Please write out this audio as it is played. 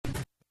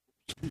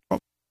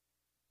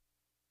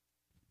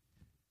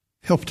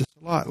helped us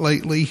a lot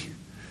lately.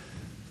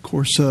 Of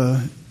course,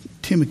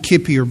 Tim and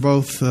Kippy are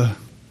both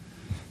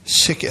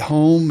sick at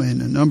home,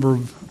 and a number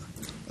of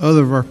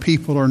other of our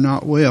people are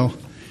not well.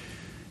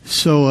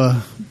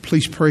 So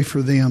please pray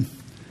for them.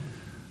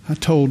 I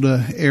told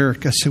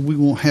Eric, I said, we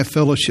won't have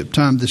fellowship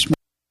time this morning.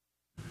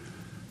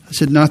 I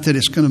said, not that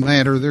it's going to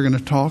matter. They're going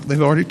to talk.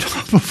 They've already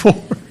talked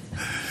before.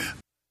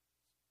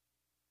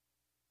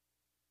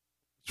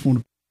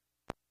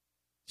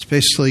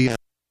 Especially,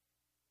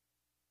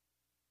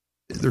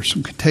 there's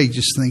some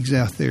contagious things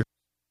out there.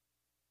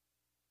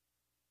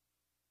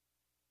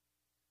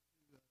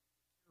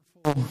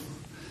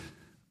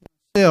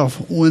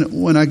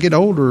 When I get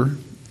older,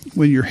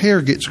 when your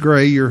hair gets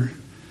gray, your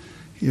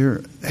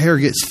hair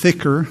gets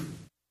thicker.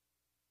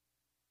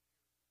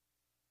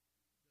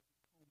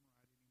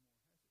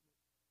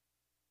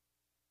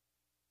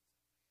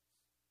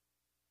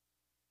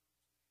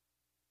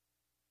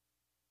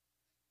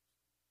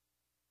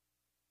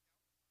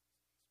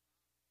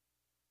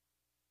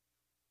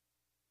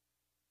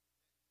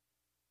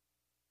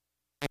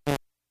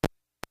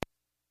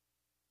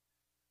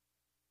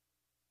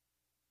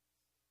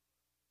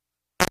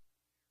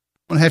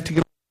 I have to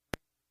go to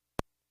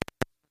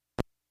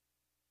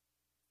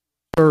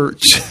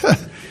church.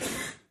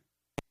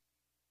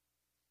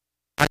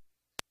 You've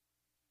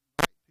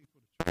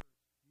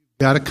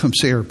got to come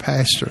see our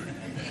pastor.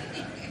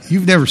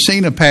 You've never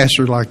seen a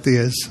pastor like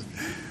this.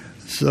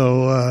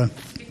 So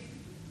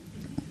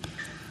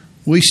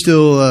we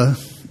still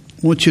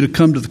want you to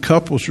come to the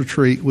couples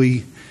retreat.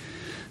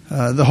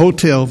 The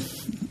hotel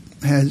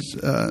has,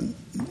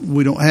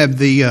 we don't have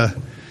the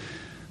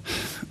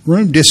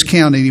room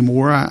discount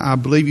anymore. I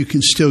believe you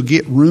can still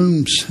get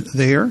rooms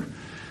there.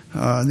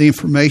 The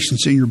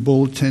information's in your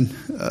bulletin.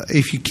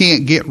 If you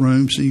can't get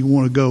rooms and you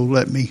want to go,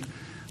 let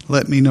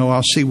me know.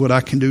 I'll see what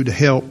I can do to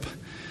help.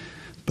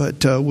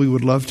 But we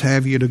would love to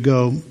have you to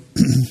go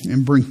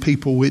and bring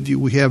people with you.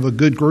 We have a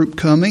good group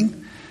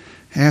coming,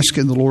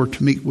 asking the Lord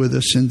to meet with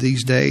us in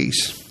these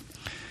days.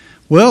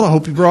 Well, I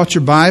hope you brought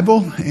your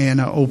Bible and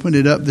opened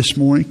it up this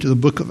morning to the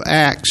book of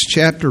Acts,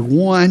 chapter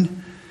 1.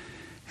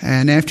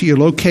 And after you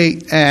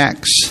locate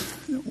Acts,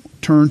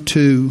 turn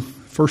to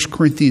 1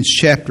 Corinthians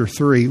chapter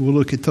 3. We'll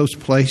look at those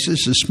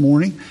places this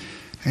morning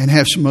and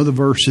have some other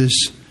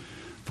verses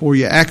for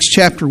you. Acts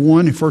chapter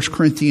 1 and 1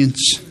 Corinthians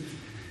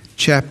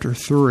chapter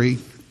 3.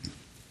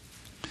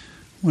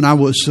 When I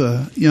was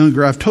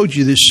younger, I've told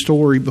you this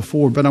story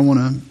before, but I want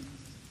to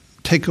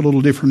take a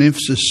little different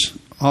emphasis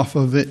off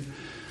of it.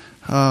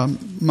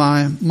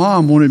 My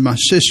mom wanted my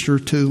sister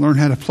to learn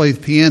how to play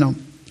the piano.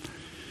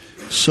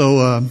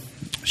 So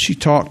she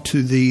talked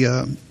to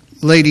the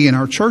lady in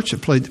our church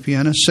that played the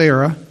piano,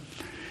 Sarah,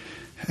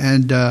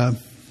 and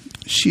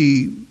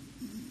she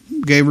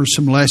gave her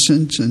some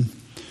lessons and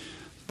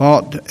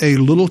bought a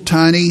little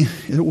tiny,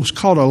 it was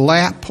called a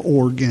lap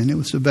organ. It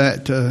was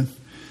about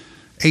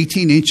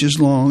 18 inches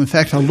long. In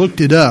fact, I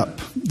looked it up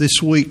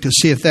this week to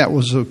see if that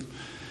was the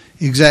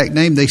exact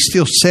name. They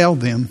still sell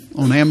them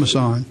on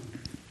Amazon.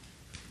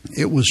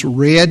 It was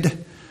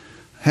red,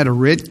 had a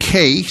red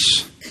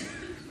case,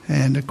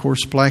 and, of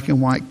course, black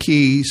and white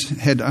keys.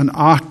 Had an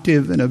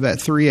octave and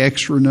about 3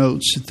 extra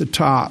notes at the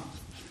top.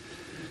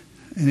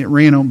 And it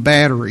ran on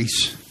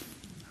batteries.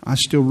 I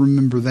still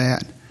remember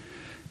that.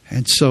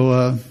 And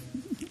so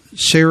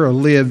Sarah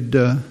lived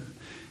up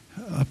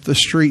the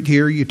street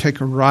here. You take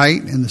a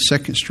right and the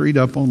second street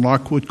up on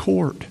Lockwood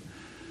Court.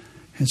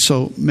 And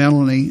so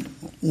Melanie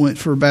went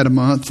for about a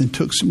month and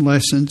took some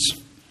lessons.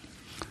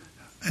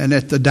 And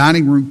at the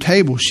dining room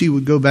table, she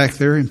would go back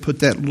there and put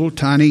that little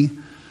tiny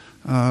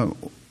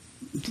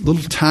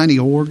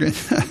organ,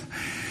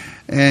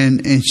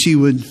 and she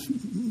would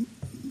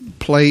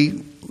play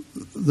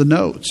the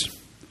notes.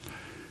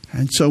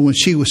 And so when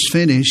she was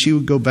finished, she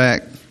would go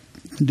back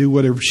and do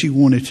whatever she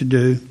wanted to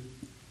do.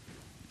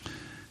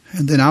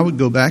 And then I would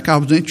go back. I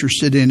was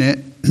interested in it.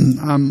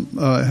 I'm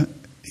a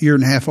year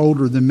and a half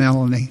older than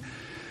Melanie.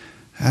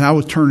 And I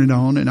would turn it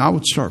on and I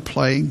would start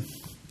playing.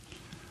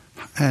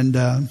 And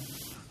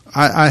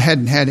I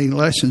hadn't had any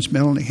lessons.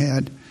 Melanie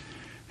had.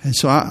 And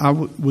so I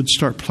would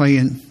start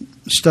playing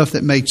stuff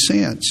that made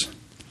sense.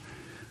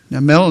 Now,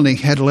 Melanie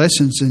had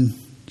lessons and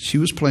she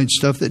was playing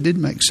stuff that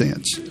didn't make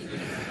sense.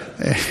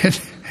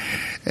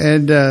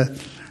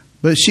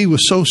 But she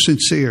was so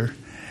sincere.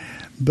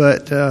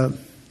 But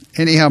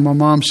anyhow, my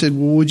mom said,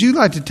 well, would you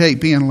like to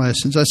take piano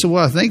lessons? I said,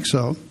 well, I think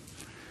so.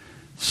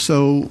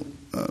 So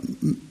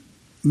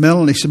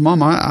Melanie said,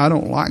 Mom, I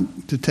don't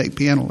like to take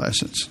piano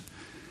lessons.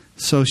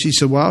 So she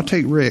said, well, I'll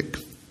take Rick.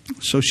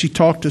 So she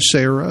talked to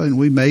Sarah, and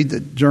we made the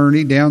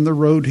journey down the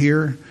road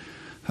here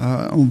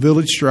on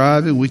Village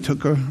Drive, and we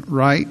took a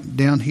right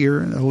down here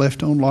and a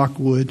left on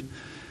Lockwood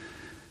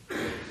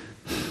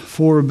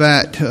for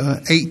about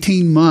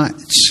 18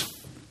 months.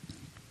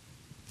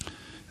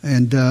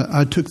 And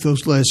I took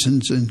those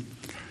lessons, and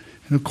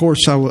of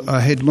course I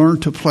had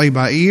learned to play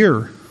by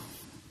ear,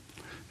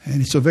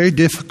 and it's a very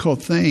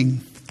difficult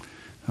thing.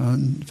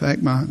 In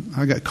fact,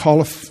 I got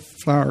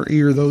cauliflower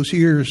ear those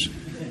years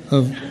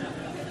of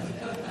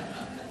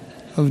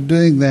of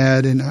doing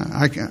that, and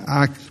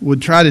I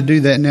would try to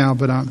do that now,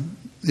 but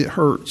it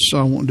hurts, so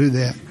I won't do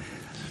that.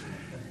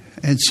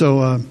 And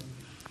so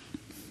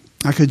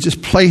I could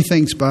just play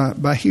things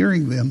by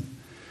hearing them.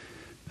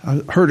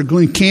 I heard a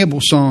Glenn Campbell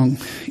song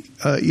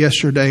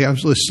yesterday. I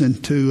was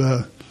listening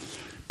to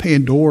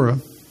Pandora,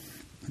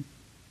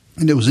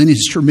 and it was an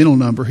instrumental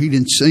number. He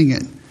didn't sing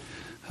it.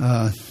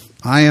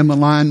 I am a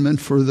lineman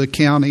for the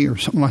county or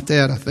something like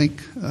that, I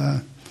think.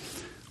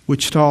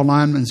 Wichita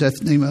Lineman, is that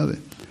the name of it?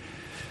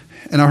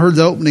 And I heard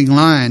the opening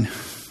line,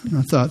 and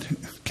I thought,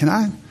 can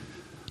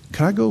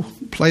I go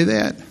play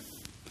that?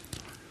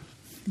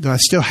 Do I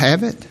still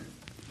have it?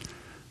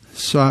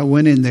 So I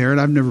went in there, and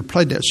I've never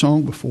played that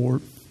song before.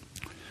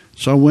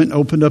 So I went and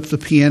opened up the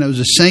piano. It was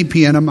the same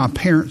piano my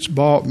parents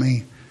bought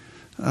me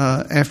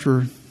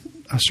after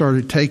I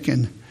started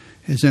taking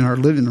is in our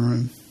living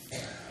room.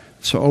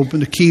 So I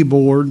opened the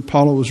keyboard.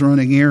 Paula was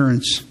running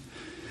errands.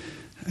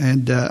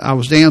 And I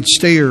was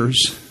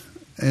downstairs,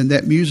 and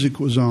that music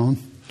was on.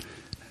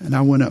 And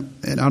I went up,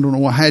 and I don't know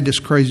why I had this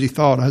crazy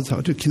thought. I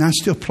thought, can I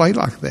still play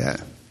like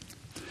that?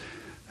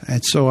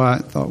 And so I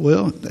thought,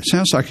 well, that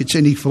sounds like it's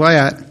in E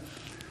flat.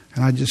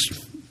 And I just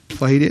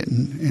played it,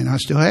 and I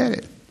still had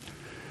it.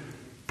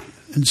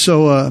 And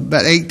so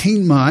about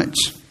 18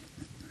 months,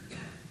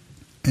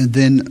 and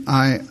then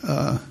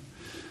I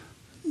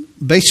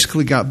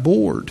basically got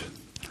bored.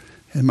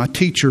 And my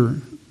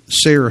teacher,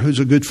 Sarah, who's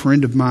a good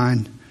friend of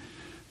mine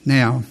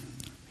now,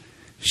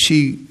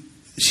 she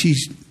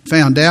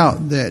found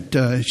out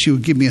that she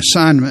would give me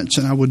assignments,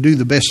 and I would do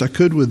the best I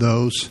could with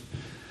those.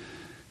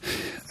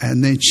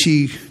 And then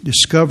she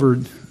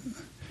discovered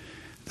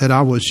that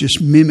I was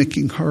just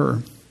mimicking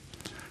her.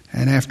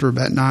 And after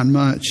about 9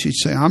 months, she'd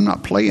say, I'm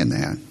not playing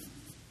that.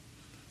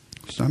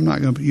 So I'm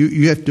not going to,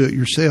 you have to do it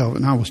yourself.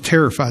 And I was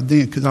terrified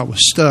then because I was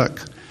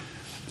stuck.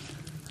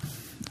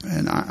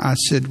 And I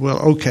said, well,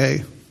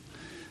 okay.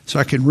 So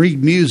I can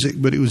read music,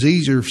 but it was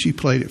easier if she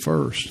played it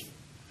first.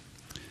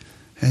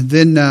 And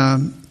then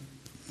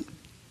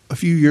a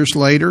few years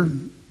later,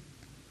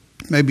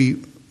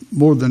 maybe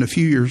more than a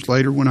few years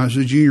later, when I was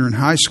a junior in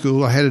high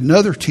school, I had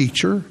another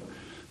teacher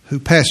who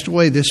passed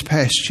away this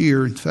past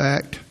year, in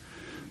fact.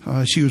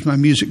 She was my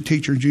music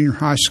teacher in junior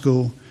high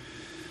school.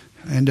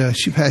 And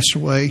she passed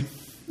away.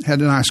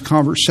 Had a nice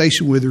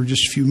conversation with her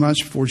just a few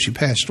months before she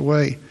passed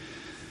away.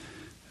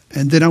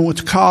 And then I went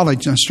to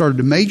college and I started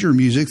to major in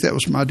music. That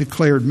was my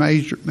declared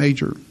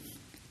major.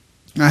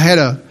 I had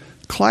a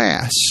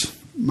class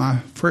my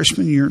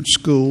freshman year in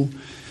school,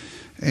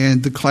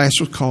 and the class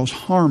was called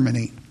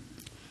Harmony.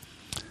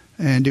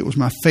 And it was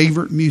my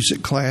favorite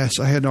music class.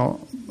 I had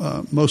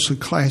mostly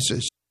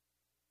classes.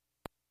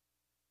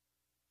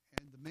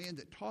 And the man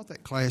that taught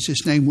that class,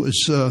 his name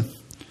was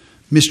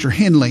Mr.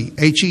 Henley,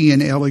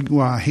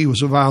 Henley. He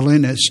was a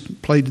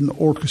violinist, played in the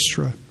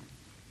orchestra.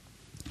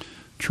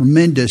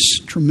 Tremendous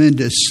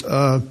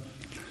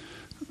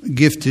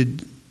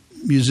gifted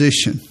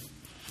musician.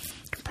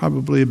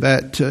 Probably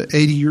about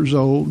 80 years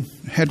old.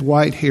 Had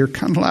white hair,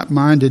 kind of like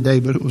mine today,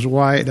 but it was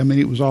white. I mean,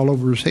 it was all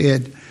over his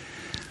head.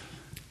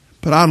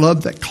 But I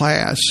loved that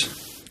class,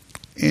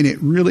 and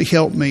it really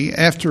helped me.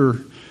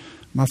 After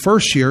my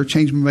first year, I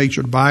changed my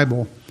major to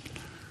Bible.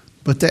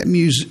 But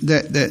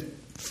that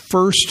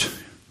first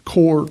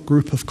core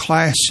group of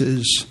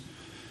classes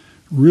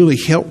really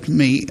helped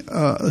me,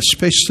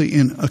 especially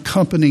in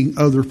accompanying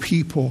other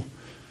people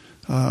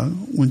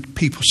when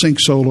people sing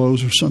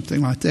solos or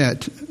something like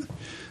that,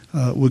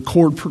 with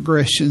chord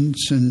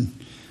progressions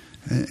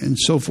and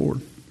so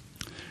forth.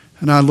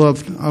 And I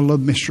loved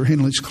Mr.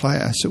 Henley's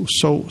class. It was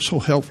so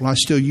helpful. I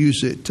still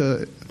use it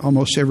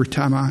almost every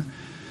time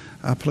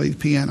I play the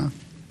piano.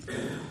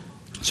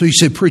 So you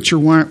said, preacher,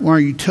 why are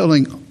you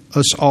telling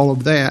us all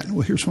of that?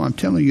 Well, here's why I'm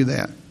telling you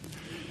that.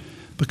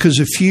 Because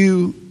a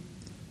few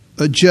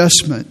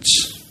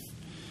adjustments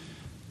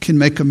can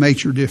make a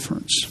major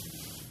difference.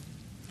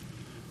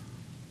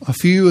 A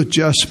few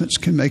adjustments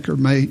can make a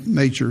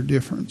major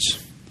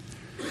difference.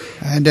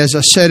 And as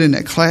I said in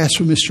that class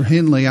with Mr.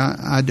 Henley,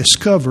 I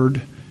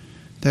discovered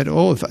that,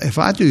 if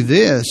I do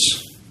this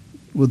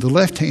with the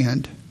left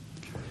hand,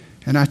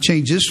 and I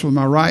change this with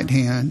my right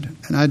hand,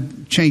 and I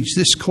change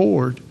this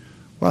chord,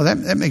 well,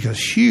 that makes a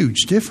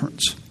huge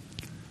difference.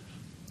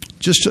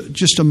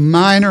 Just a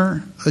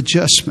minor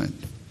adjustment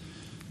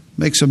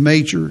makes a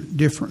major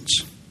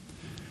difference.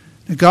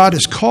 Now, God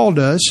has called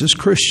us as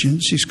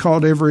Christians. He's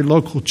called every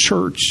local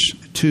church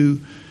to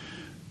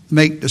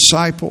make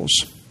disciples.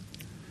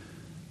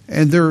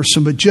 And there are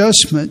some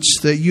adjustments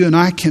that you and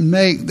I can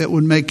make that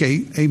would make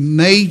a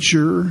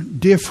major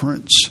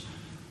difference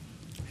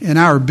in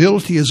our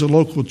ability as a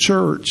local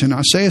church. And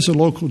I say as a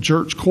local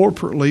church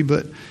corporately,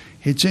 but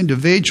it's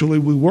individually.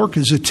 We work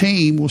as a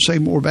team. We'll say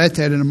more about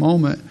that in a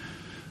moment.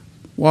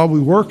 While we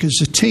work as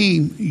a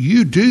team,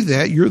 you do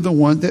that. You're the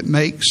one that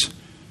makes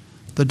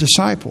the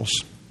disciples.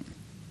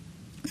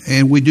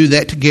 And we do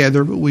that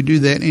together, but we do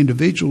that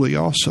individually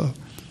also.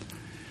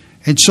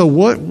 And so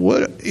what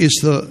is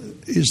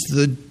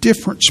the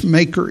difference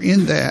maker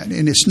in that?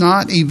 And it's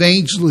not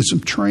evangelism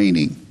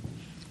training.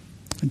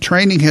 And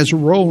training has a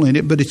role in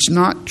it, but it's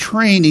not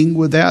training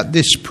without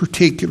this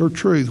particular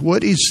truth.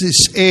 What is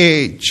this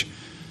edge?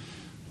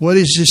 What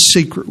is this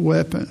secret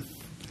weapon?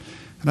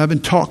 And I've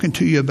been talking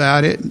to you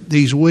about it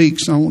these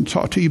weeks, and I want to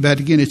talk to you about it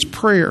again. It's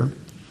prayer.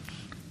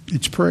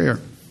 It's prayer.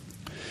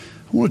 I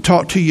want to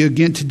talk to you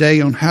again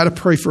today on how to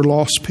pray for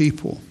lost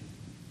people.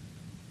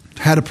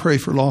 How to pray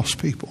for lost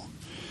people.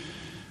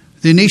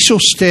 The initial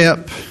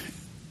step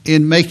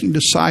in making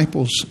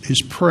disciples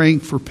is praying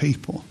for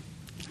people.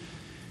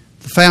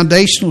 The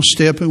foundational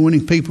step in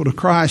winning people to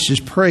Christ is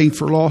praying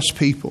for lost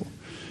people.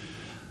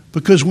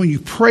 Because when you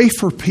pray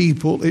for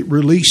people, it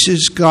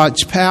releases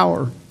God's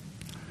power.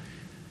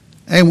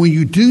 And when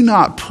you do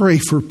not pray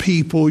for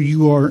people,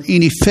 you are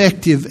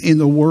ineffective in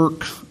the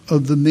work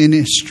of the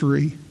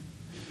ministry.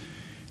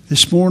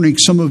 This morning,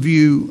 some of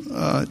you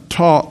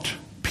taught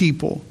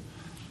people,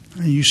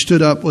 and you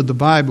stood up with the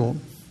Bible.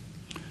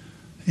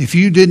 If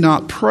you did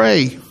not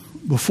pray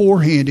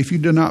beforehand, if you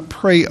did not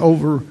pray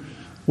over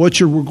what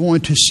you were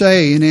going to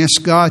say and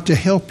ask God to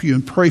help you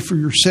and pray for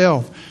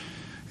yourself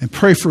and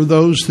pray for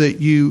those that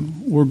you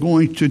were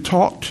going to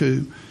talk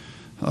to,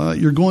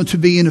 you're going to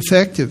be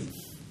ineffective.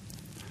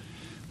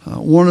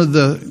 One of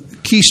the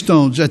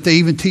keystones that they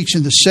even teach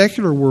in the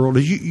secular world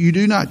is you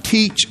do not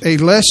teach a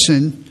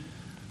lesson,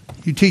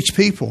 you teach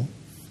people.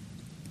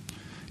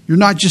 You're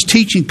not just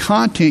teaching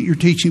content, you're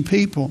teaching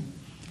people.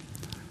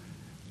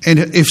 And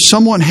if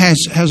someone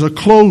has a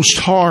closed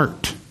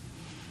heart,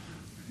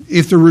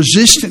 if they're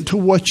resistant to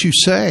what you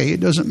say, it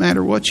doesn't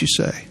matter what you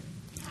say.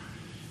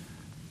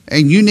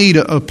 And you need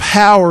a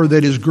power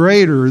that is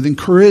greater than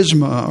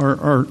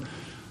charisma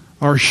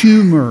or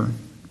humor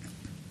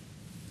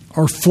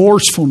or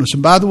forcefulness.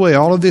 And by the way,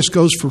 all of this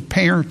goes for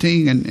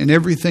parenting and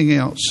everything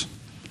else.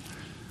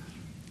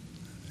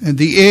 And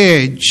the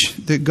edge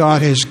that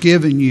God has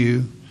given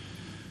you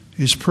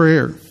is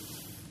prayer.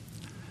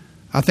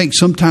 I think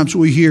sometimes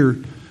we hear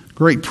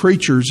great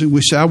preachers and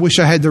we say, I wish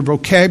I had their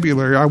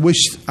vocabulary. I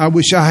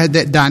wish I had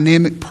that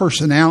dynamic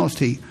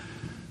personality.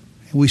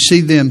 And we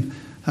see them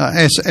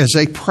as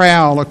they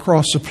prowl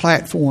across the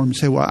platform and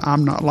say, well,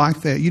 I'm not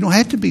like that. You don't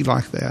have to be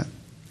like that.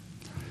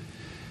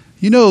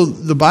 You know,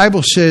 the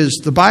Bible says,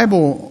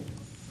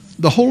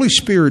 the Holy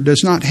Spirit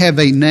does not have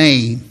a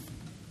name.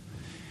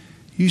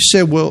 You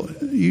said, well,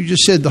 you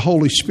just said the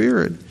Holy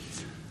Spirit.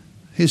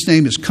 His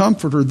name is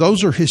Comforter.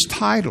 Those are His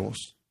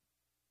titles.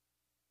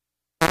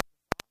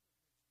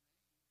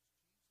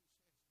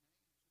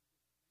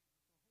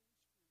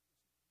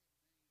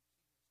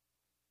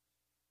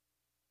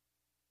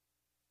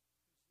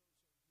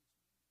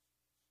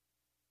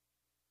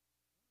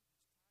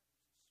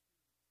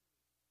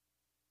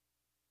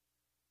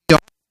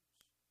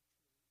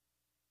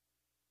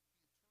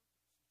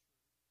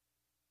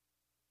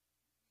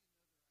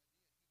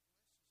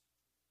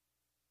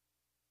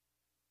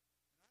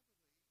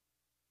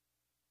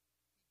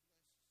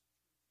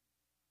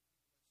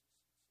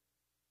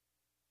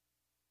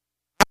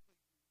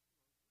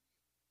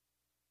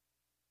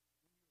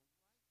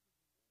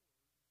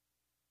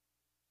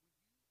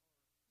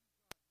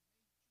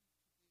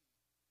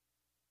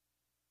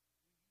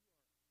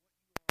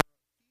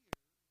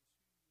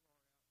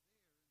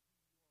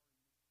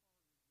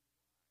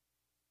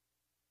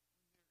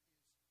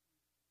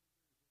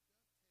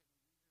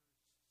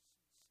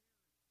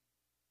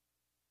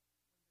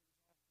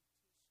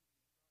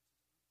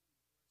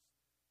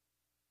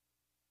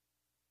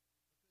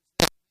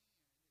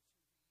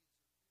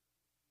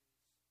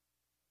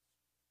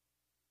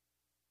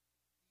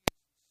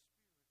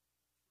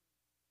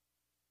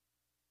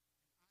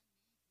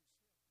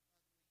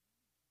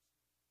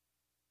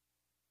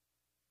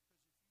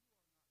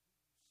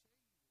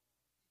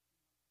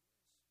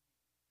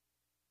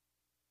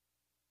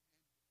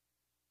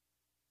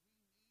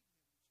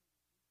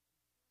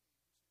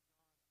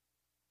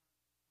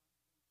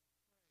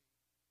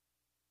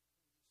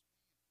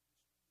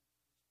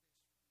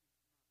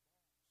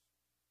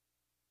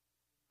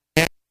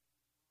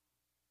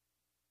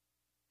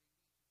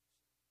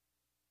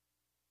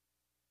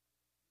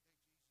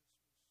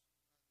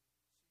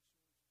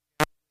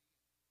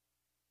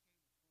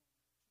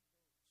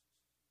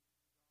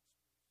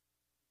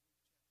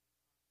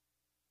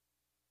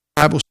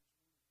 Bible.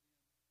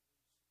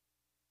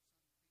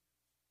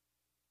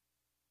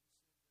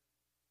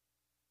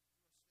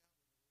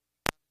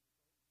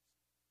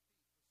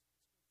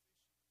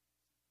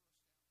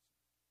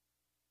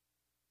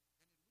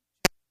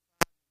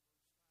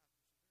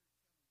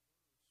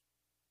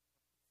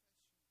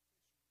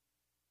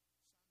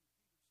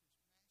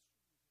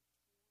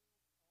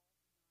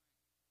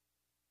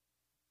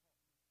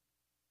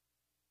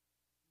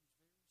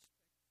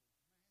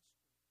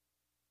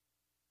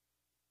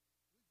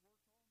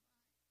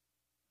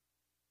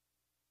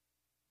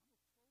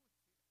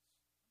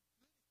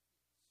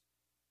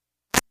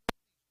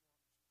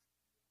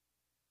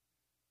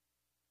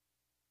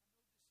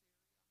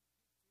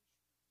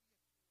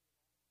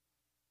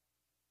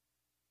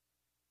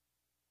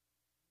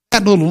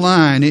 That little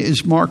line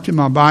is marked in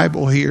my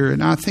Bible here,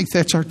 and I think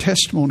that's our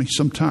testimony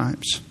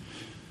sometimes.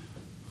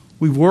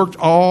 We've worked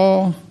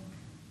all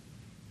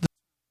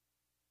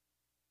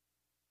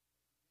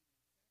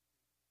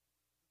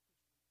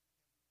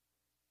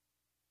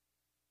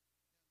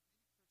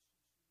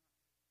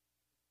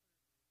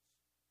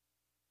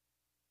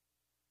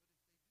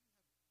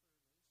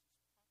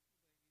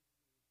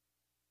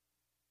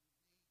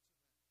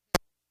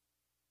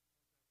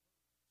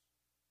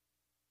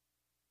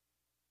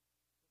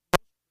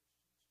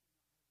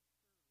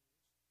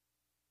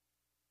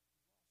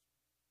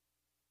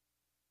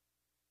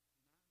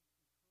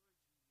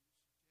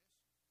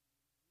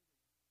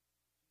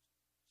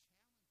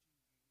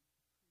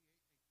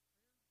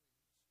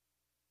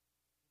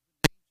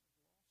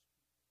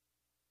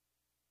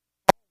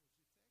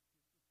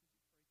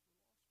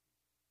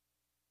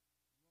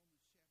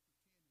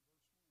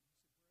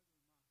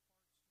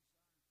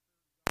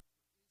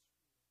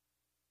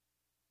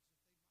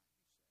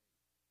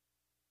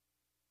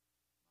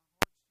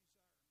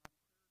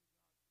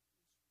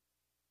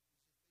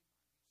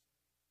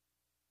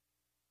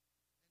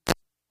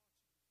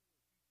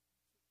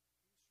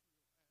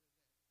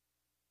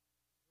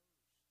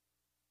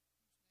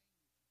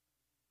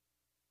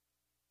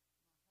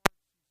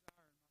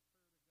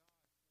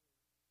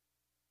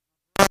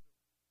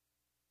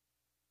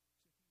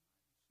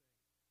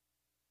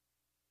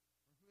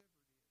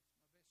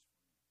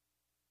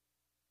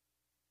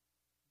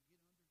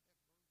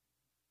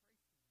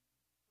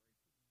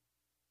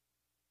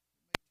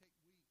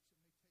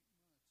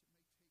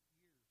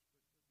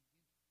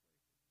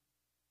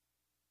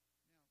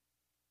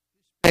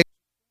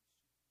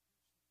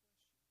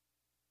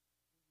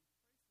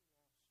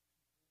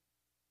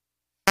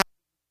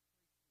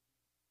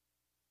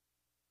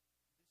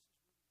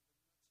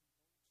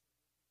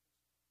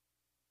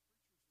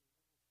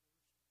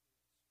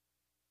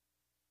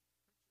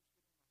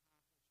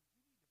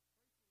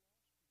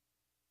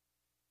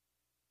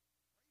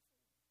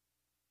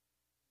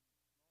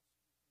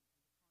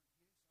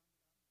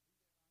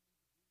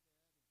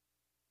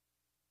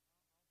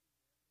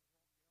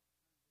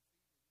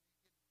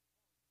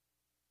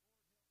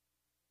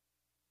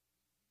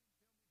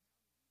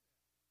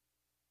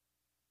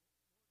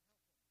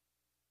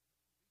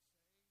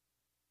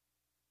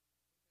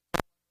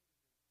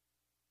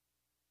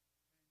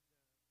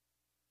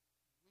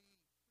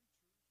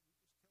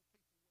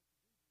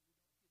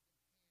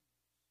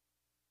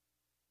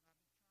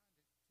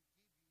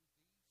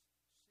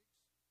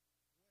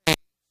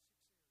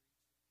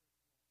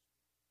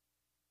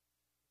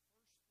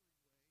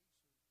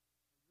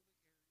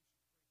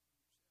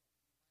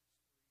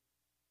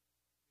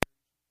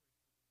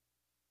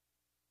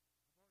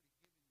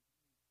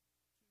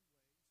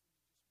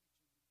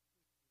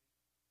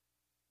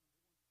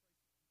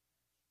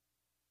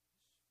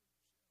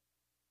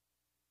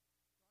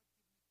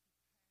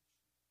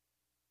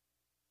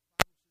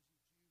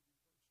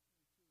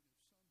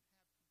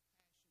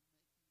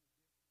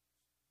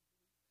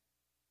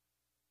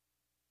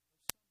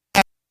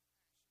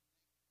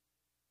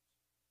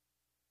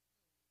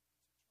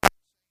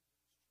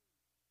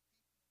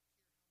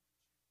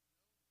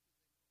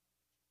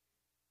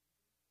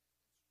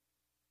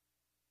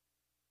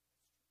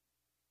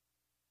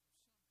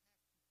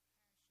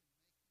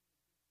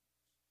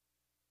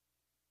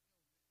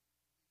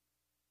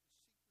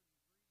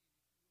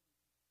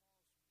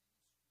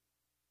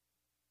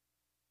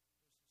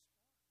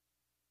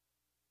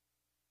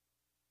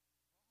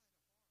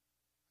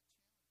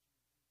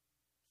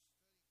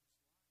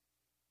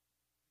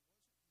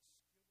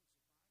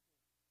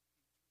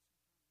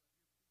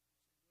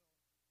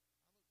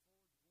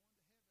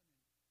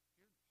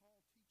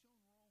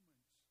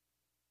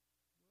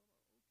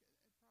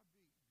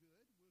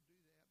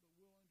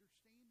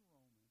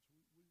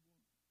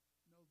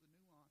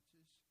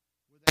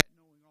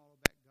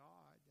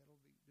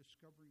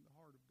discovering the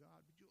heart of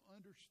God. But you'll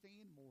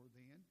understand more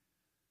then.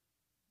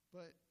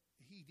 But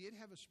he did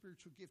have a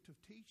spiritual gift of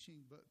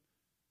teaching, but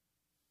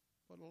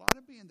a lot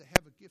of men that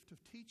have a gift of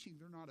teaching,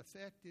 they're not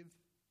effective.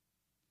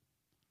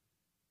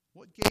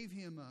 What gave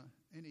him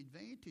an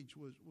advantage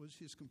was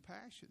his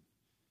compassion.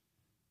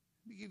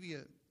 Let me give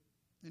you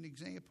an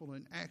example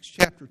in Acts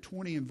chapter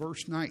 20 and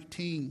verse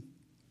 19.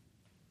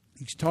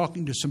 He's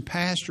talking to some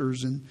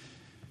pastors, and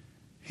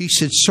he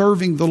said,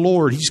 serving the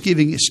Lord. He's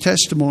giving his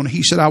testimony.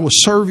 He said, I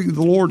was serving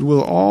the Lord with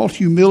all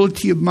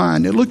humility of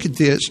mind. Now look at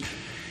this.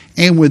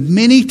 And with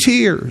many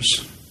tears.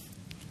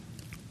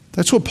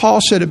 That's what Paul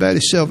said about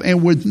himself.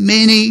 And with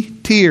many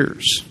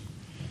tears.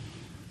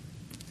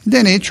 Isn't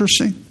that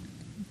interesting?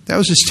 That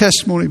was his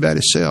testimony about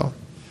himself.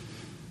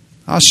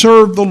 I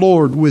served the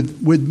Lord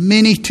with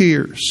many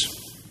tears.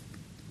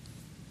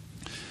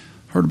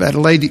 Heard about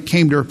a lady that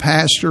came to her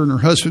pastor, and her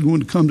husband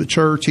wouldn't come to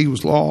church. He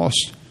was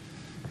lost.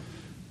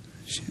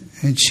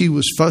 And she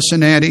was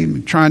fussing at him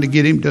and trying to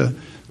get him to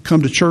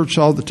come to church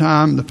all the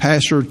time. The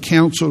pastor had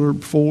counseled her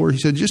before. He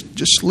said,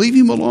 just leave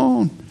him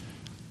alone.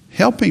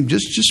 Help him.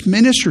 Just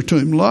minister to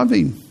him. Love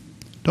him.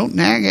 Don't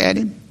nag at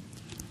him.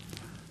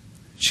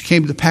 She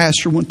came to the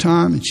pastor one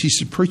time and she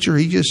said, preacher,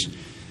 he just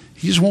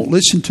won't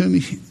listen to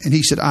me. And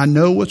he said, I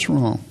know what's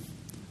wrong.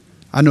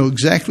 I know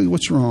exactly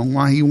what's wrong,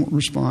 why he won't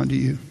respond to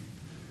you.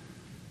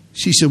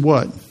 She said,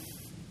 what?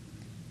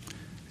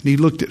 And he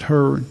looked at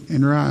her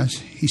in her eyes.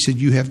 He said,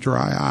 you have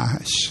dry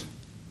eyes.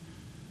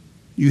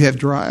 You have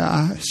dry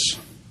eyes.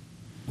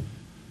 In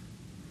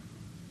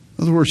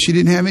other words, she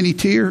didn't have any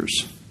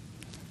tears.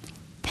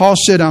 Paul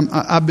said,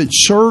 I've been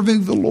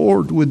serving the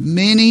Lord with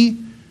many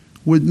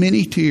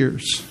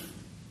tears.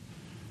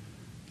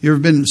 You ever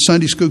been in a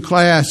Sunday school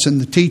class and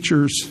the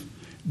teacher's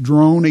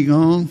droning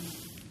on?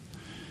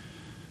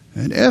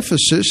 And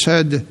Ephesus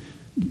had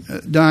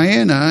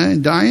Diana,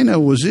 and Diana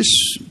was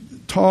this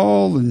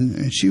tall,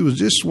 and she was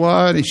this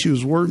wide, and she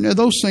was working. Now,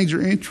 those things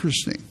are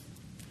interesting.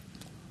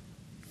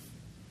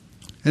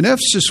 And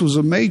Ephesus was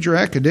a major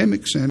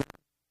academic center.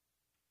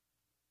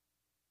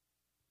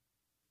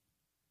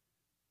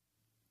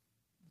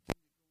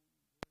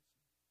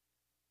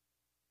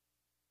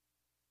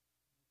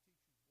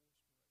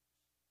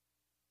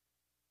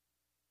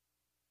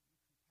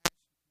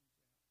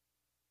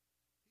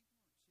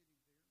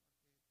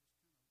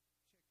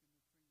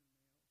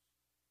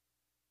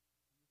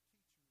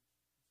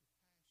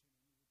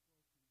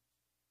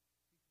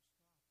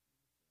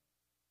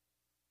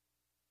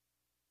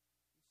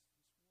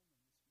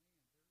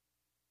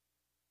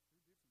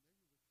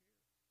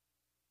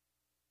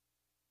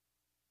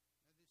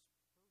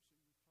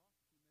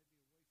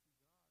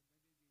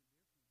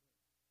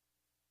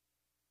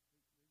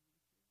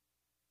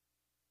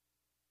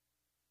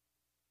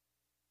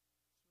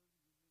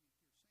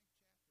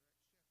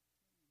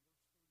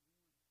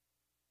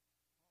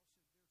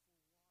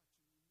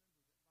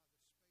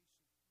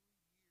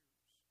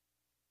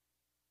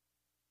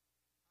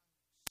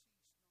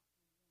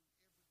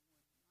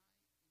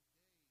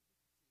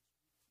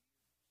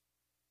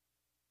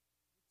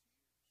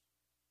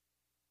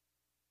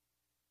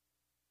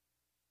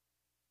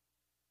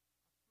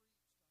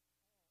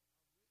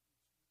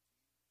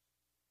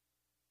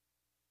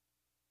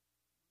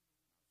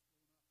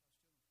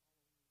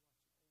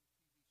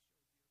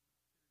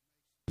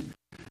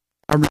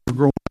 I remember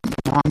growing up,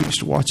 my mom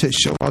used to watch that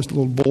show. I was a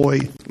little boy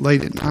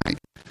late at night.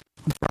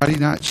 On Friday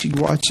night, she'd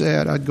watch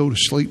that. I'd go to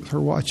sleep with her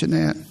watching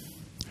that.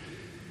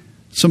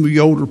 Some of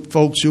you older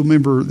folks, you'll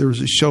remember there was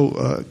a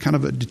show, kind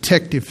of a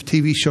detective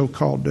TV show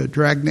called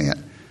Dragnet.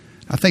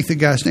 I think the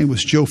guy's name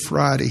was Joe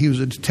Friday. He was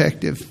a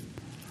detective,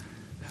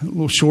 a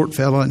little short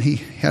fella, and he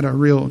had a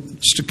real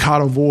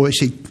staccato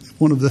voice.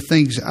 One of the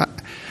things,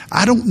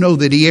 I don't know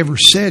that he ever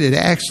said it.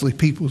 Actually,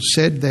 people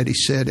said that he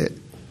said it.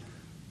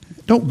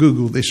 Don't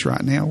Google this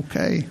right now,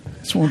 okay?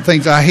 It's one of the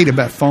things I hate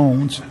about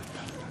phones.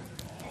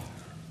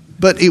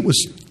 But it was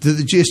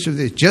the gist of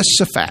it. Just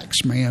the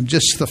facts, ma'am.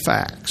 Just the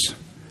facts.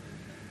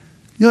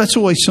 You know, that's the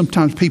way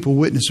sometimes people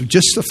witness of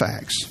just the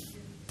facts.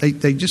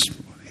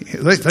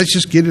 Let's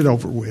just get it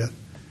over with.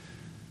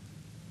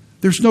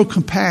 There's no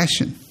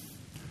compassion.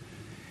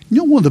 You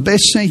know, one of the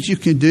best things you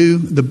can do,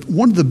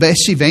 one of the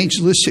best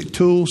evangelistic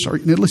tools,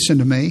 now listen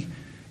to me,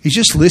 is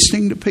just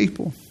listening to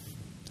people.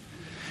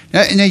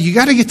 Now you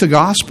got to get the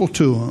gospel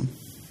to them.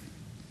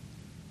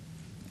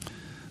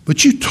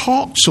 But you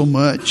talk so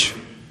much,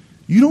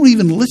 you don't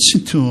even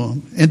listen to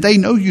them. And they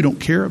know you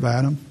don't care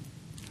about them.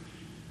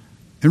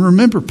 And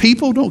remember,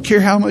 people don't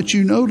care how much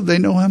you know. They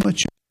know how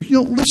much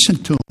you don't listen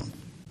to them.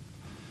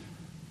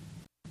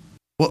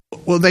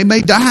 Well, they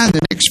may die in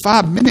the next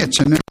 5 minutes.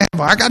 And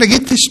I got to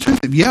get this to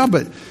them. Yeah,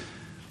 but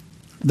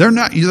they're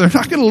not going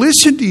to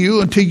listen to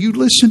you until you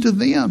listen to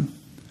them.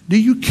 Do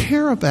you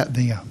care about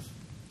them?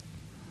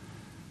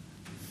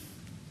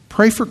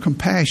 Pray for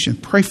compassion.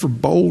 Pray for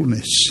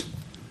boldness.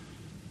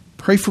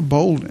 Pray for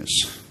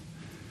boldness.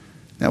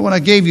 Now, when I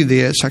gave you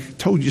this, I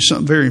told you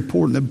something very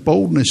important. That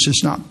boldness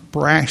is not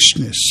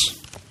brashness.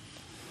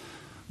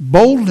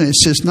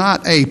 Boldness is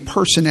not a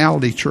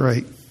personality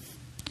trait.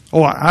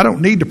 Oh, I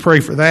don't need to pray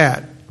for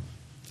that.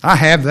 I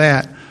have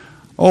that.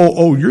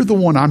 Oh, you're the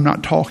one I'm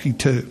not talking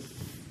to.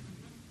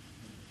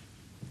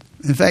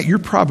 In fact, you're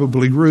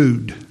probably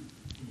rude.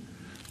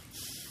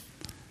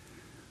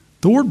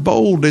 The word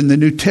bold in the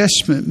New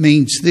Testament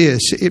means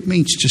this. It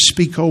means to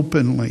speak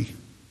openly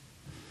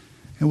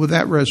and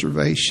without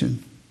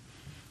reservation.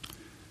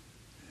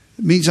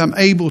 It means I'm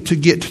able to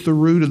get to the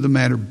root of the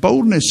matter.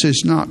 Boldness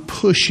is not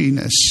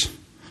pushiness,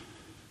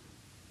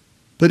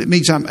 but it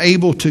means I'm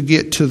able to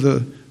get to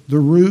the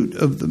root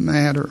of the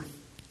matter.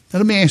 Now,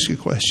 let me ask you a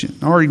question.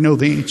 I already know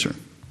the answer.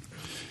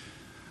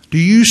 Do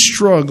you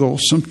struggle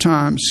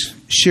sometimes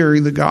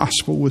sharing the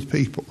gospel with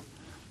people?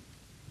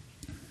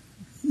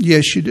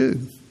 Yes, you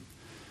do.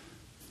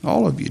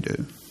 All of you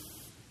do.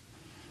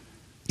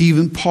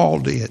 Even Paul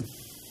did.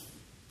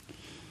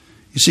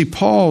 You see,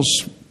 Paul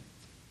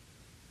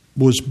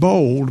was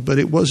bold, but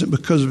it wasn't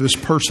because of his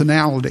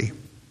personality.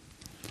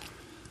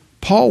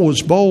 Paul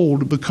was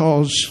bold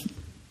because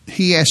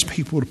he asked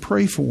people to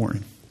pray for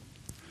him.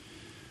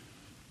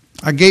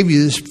 I gave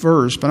you this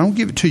verse, but I won't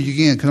give it to you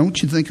again because I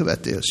want you to think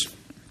about this.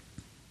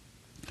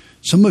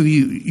 Some of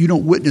you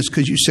don't witness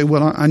because you say,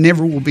 well, I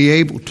never will be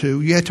able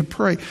to. You have to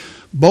pray.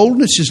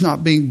 Boldness is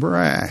not being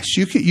brash.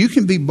 You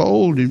can be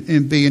bold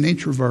and be an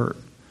introvert.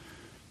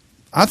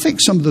 I think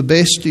some of the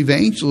best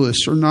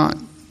evangelists are not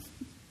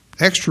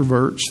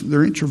extroverts.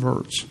 They're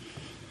introverts.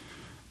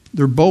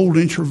 They're bold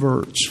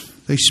introverts.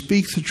 They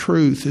speak the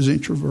truth as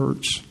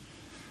introverts.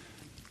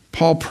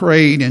 Paul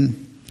prayed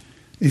in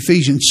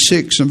Ephesians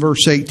 6 and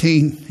verse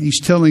 18.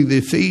 He's telling the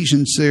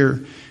Ephesians there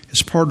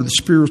as part of the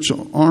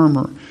spiritual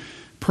armor,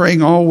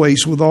 praying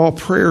always with all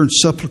prayer and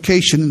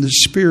supplication in the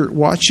Spirit,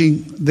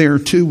 watching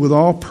thereto with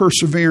all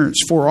perseverance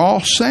for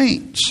all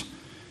saints.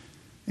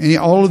 And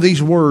all of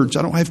these words,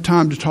 I don't have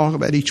time to talk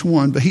about each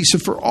one, but he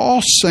said for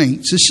all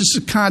saints. This is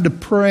the kind of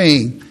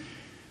praying.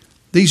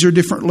 These are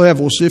different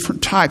levels,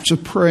 different types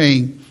of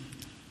praying.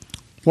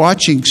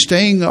 Watching,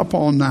 staying up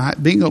all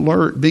night, being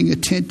alert, being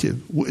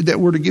attentive, that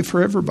we're to give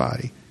for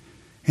everybody.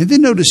 And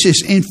then notice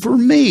this, and for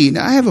me,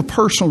 now I have a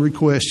personal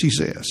request, he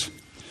says.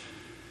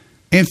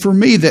 And for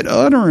me, that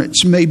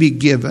utterance may be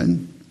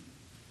given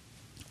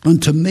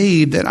unto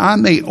me, that I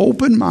may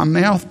open my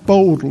mouth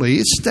boldly.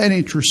 It's that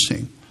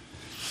interesting.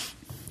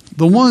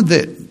 The one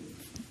that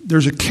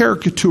there's a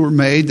caricature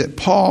made that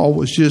Paul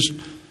was just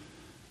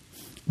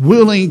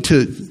willing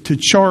to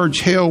charge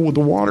hell with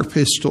a water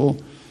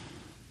pistol.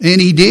 And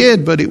he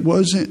did, but it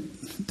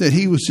wasn't that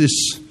he was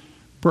this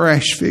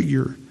brash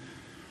figure.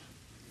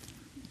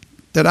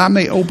 That I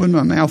may open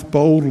my mouth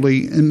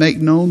boldly and make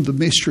known the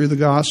mystery of the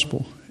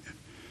gospel,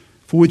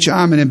 for which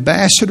I am an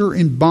ambassador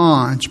in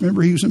bonds.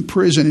 Remember, he was in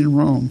prison in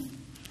Rome.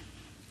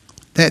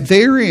 That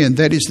therein,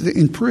 that is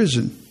in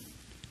prison.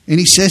 And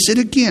he says it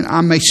again,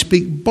 I may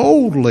speak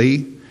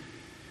boldly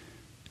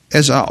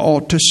as I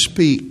ought to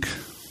speak.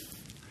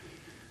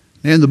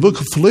 Now, in the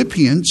book of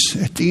Philippians,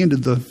 at the end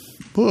of the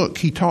book,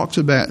 he talks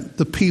about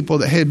the people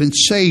that had been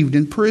saved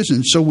in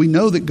prison. So we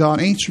know that God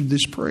answered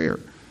this prayer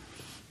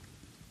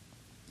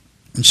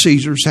in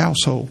Caesar's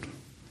household.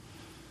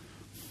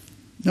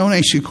 Now I want to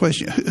ask you a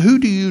question. Who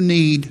do you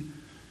need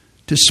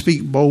to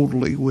speak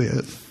boldly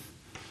with?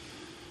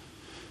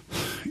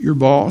 Your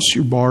boss,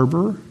 your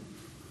barber,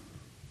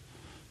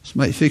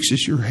 somebody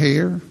fixes your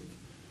hair.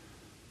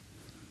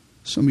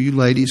 Some of you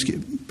ladies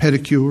get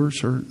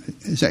pedicures, or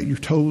is that your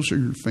toes or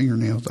your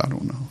fingernails? I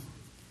don't know.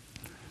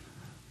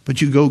 But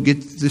you go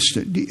get this.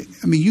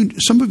 I mean,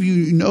 some of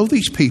you know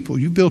these people.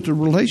 You built a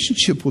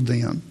relationship with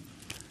them.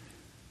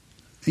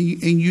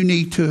 And you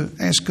need to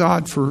ask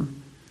God for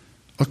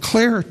a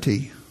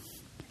clarity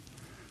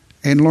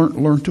and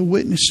learn to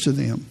witness to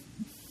them.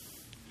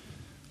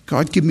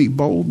 God, give me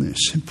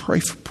boldness, and pray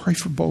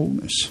for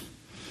boldness.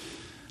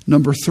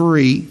 Number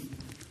 3,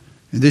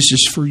 and this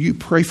is for you,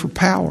 pray for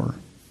power.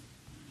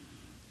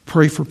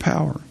 Pray for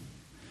power.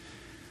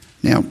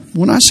 Now,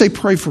 when I say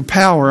pray for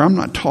power, I'm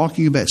not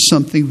talking about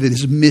something that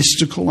is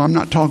mystical. I'm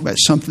not talking about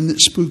something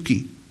that's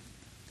spooky.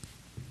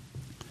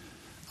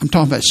 I'm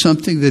talking about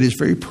something that is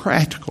very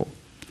practical.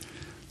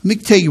 Let me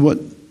tell you what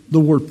the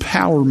word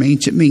power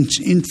means. It means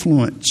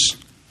influence.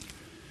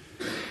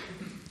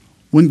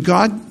 When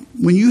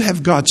you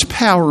have God's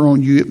power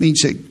on you, it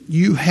means that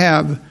you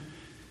have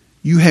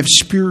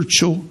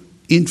spiritual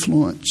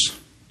influence.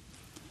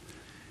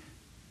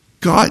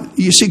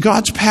 You see,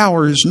 God's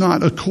power is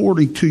not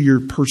according to your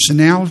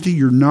personality,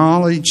 your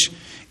knowledge,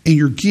 and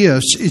your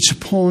gifts. It's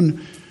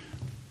upon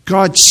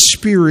God's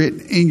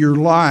Spirit in your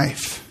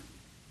life.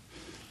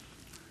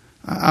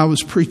 I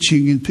was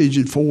preaching in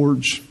Pigeon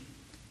Forge,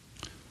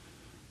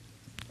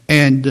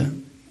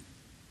 and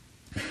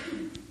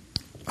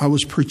I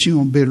was preaching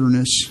on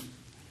bitterness,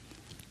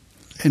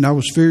 and I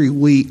was very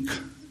weak,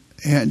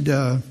 and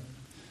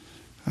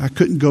I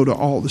couldn't go to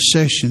all the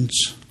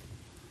sessions,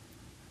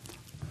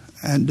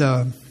 and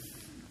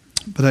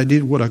but I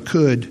did what I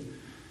could,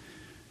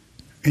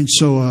 and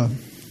so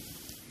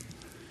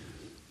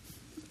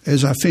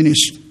as I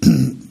finished,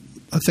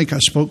 I think I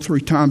spoke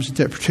 3 times at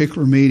that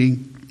particular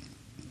meeting.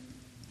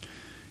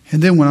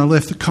 And then when I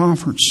left the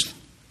conference,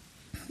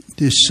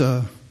 this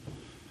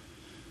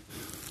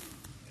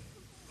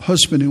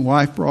husband and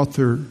wife brought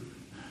their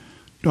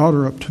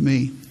daughter up to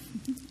me,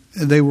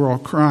 and they were all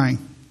crying.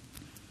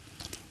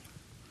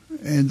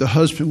 And the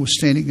husband was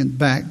standing in the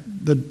back,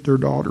 their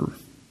daughter,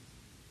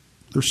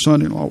 their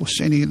son-in-law was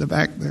standing in the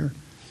back there.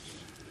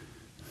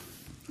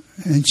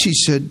 And she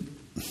said,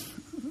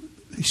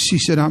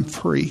 I'm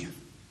free.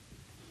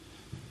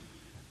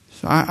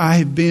 So I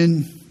have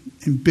been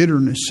in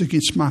bitterness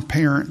against my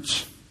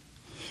parents.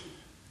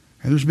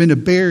 And there's been a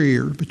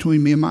barrier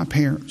between me and my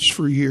parents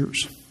for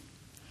years.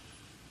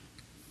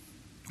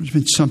 There's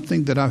been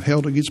something that I've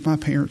held against my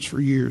parents for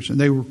years, and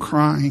they were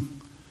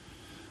crying.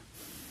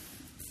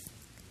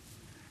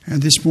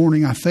 And this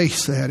morning I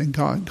faced that, and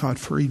God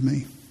freed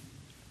me.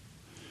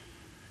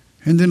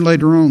 And then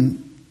later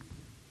on,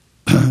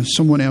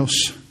 someone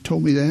else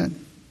told me that.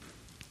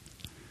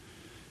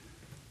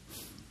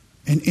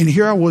 And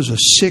here I was, a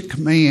sick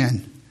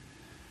man,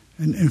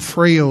 and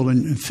frail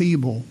and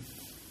feeble.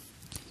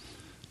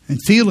 And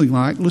feeling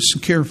like, listen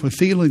carefully,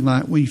 feeling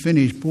like when you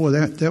finish, boy,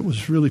 that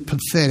was really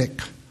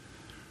pathetic.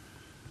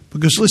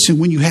 Because listen,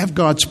 when you have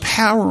God's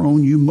power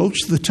on you,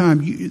 most of the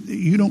time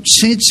you don't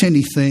sense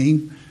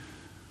anything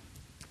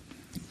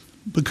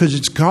because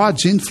it's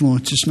God's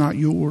influence, it's not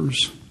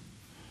yours.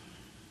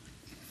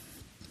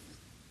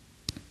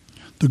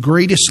 The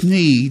greatest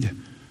need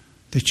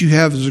that you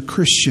have as a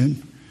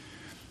Christian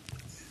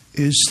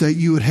is that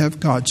you would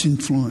have God's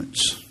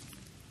influence.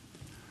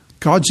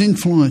 God's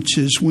influence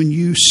is when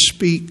you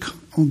speak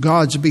on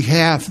God's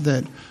behalf,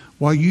 that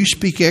while you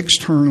speak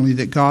externally,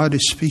 that God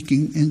is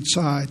speaking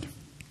inside.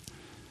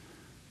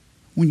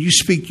 When you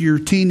speak to your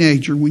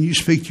teenager, when you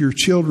speak to your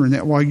children,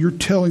 that while you're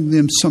telling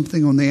them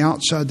something on the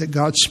outside, that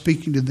God's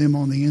speaking to them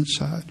on the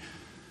inside.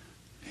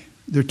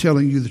 They're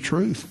telling you the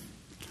truth.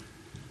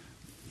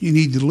 You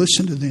need to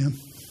listen to them.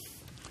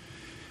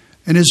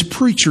 And as a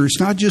preacher, it's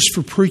not just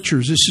for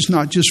preachers. This is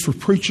not just for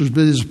preachers,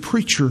 but as a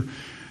preacher,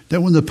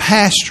 that when the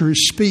pastor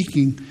is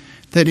speaking,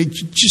 that it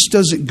just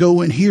doesn't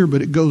go in here,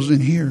 but it goes in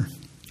here.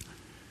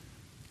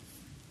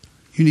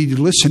 You need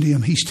to listen to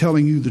him. He's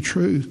telling you the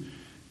truth.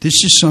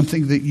 This is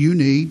something that you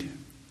need.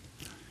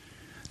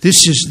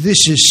 This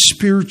is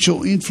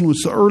spiritual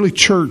influence. The early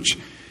church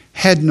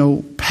had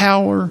no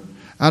power.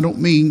 I don't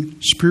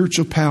mean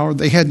spiritual power.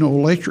 They had no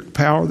electric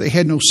power. They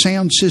had no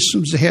sound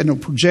systems. They had no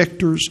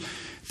projectors.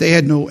 They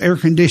had no air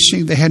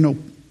conditioning. They had no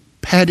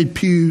padded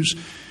pews.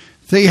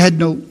 They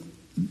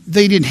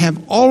didn't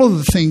have all of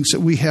the things that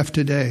we have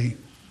today.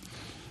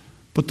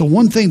 But the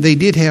one thing they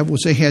did have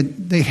was they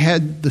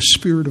had the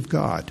Spirit of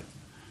God.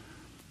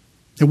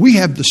 And we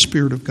have the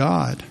Spirit of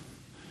God.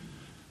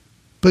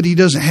 But He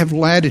doesn't have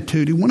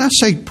latitude. And when I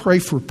say pray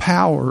for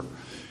power,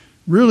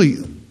 really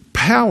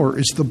power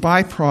is the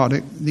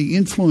byproduct. The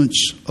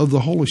influence of the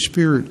Holy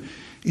Spirit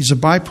is a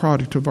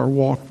byproduct of our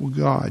walk with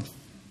God.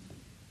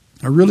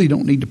 I really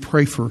don't need to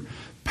pray for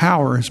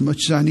power as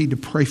much as I need to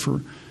pray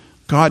for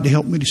God to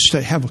help me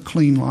to have a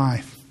clean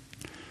life.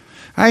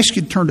 I ask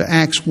you to turn to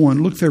Acts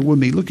 1. Look there with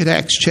me. Look at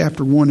Acts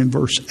chapter 1 and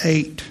verse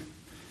 8.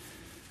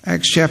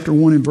 Acts chapter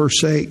 1 and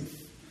verse 8.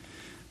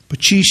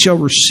 But ye shall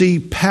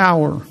receive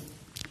power,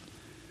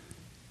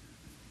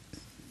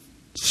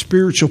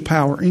 spiritual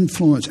power,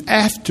 influence,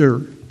 after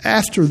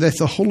that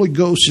the Holy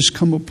Ghost has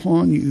come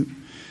upon you.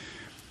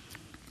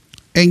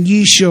 And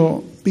ye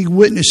shall be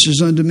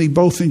witnesses unto me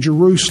both in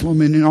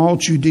Jerusalem and in all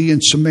Judea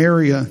and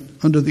Samaria,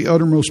 unto the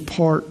uttermost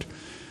part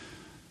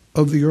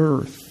of the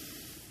earth.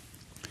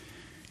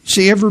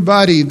 See,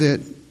 everybody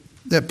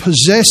that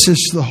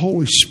possesses the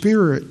Holy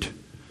Spirit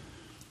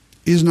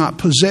is not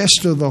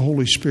possessed of the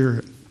Holy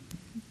Spirit.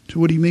 So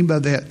what do you mean by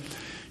that?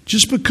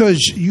 Just because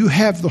you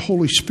have the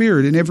Holy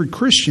Spirit, and every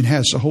Christian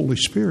has the Holy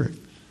Spirit,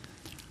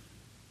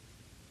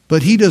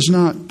 but He does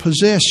not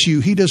possess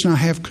you. He does not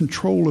have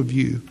control of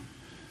you.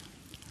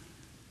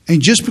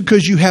 And just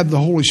because you have the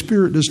Holy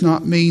Spirit does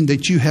not mean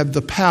that you have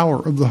the power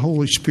of the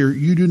Holy Spirit.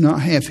 You do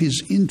not have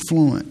His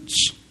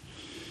influence.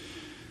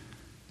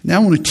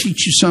 Now I want to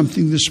teach you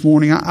something this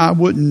morning. I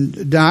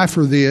wouldn't die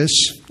for this.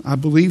 I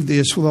believe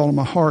this with all of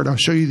my heart. I'll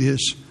show you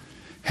this. It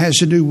has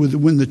to do with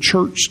when the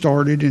church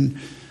started, and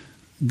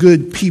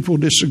good people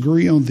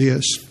disagree on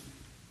this.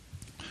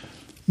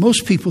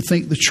 Most people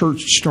think the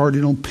church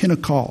started on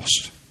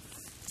Pentecost.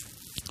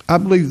 I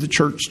believe the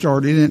church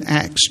started in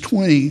Acts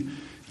 20,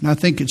 and I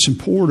think it's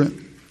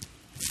important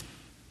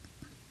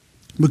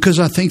because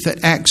I think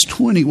that Acts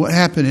 20, what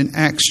happened in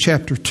Acts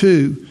chapter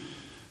 2,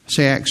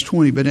 say Acts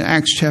 20, but in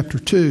Acts chapter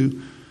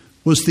 2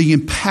 was the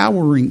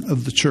empowering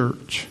of the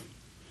church.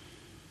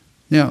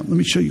 Now, let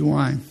me show you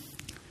why.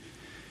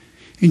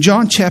 In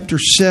John chapter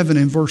 7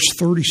 and verse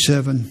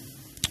 37,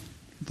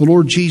 the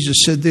Lord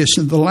Jesus said this,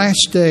 "In the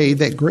last day,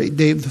 that great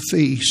day of the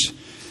feast,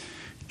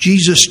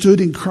 Jesus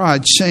stood and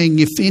cried, saying,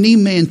 If any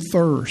man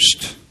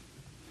thirst,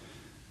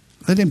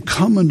 let him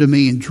come unto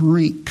me and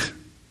drink."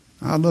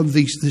 I love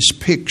this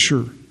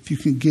picture, if you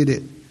can get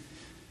it.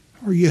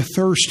 "Are you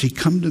thirsty?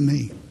 Come to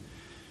me.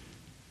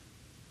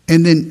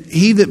 And then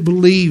he that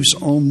believes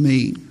on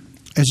me,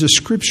 as the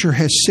scripture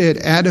has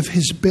said, out of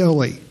his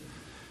belly.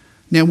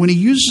 Now, when he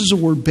uses the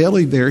word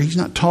belly there, he's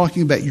not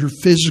talking about your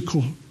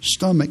physical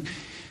stomach.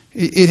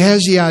 It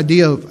has the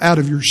idea of out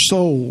of your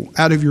soul,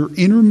 out of your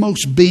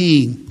innermost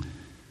being,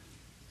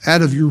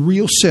 out of your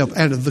real self,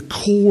 out of the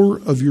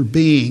core of your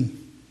being.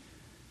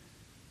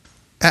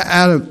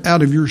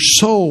 Out of your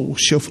soul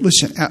shall,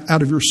 listen,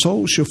 out of your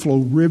soul shall flow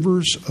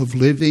rivers of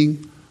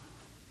living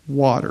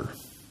water.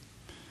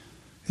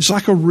 It's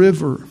like a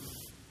river.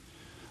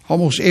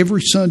 Almost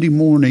every Sunday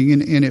morning,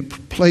 and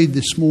it played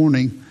this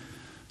morning,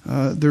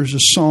 there's a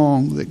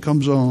song that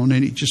comes on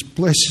and it just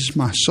blesses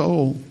my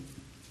soul.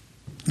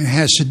 It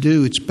has to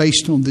do, it's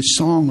based on this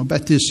song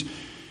about this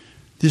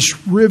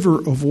river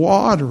of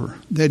water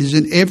that is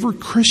in every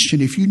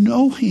Christian. If you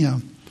know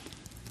him,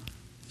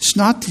 it's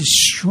not this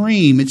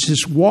stream, it's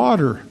this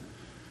water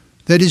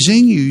that is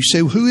in you. You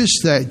say, well, who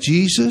is that?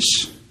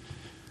 Jesus?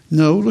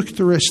 No, look at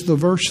the rest of the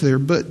verse there.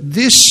 But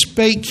this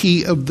spake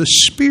he of the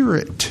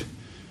Spirit.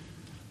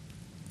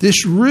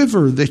 This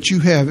river that you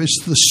have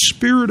is the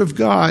Spirit of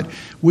God,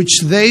 which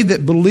they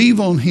that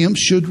believe on him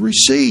should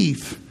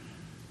receive.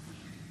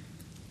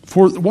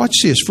 For, watch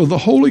this, for the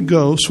Holy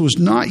Ghost was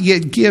not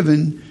yet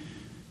given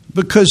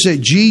because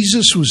that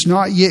Jesus was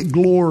not yet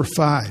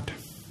glorified.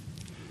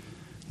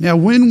 Now,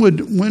 when would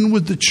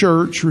the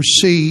church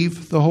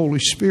receive the Holy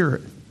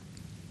Spirit?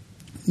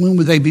 When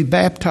would they be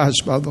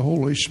baptized by the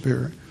Holy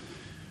Spirit?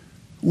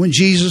 When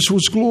Jesus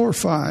was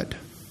glorified.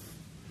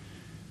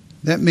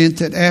 That meant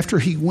that after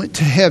he went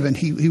to heaven,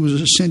 he was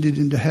ascended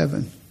into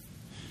heaven.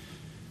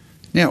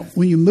 Now,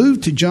 when you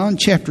move to John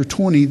chapter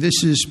 20,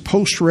 this is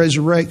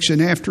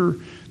post-resurrection, after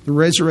the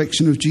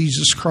resurrection of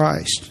Jesus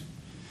Christ.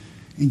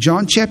 In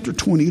John chapter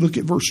 20, look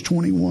at verse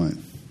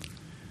 21.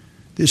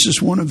 This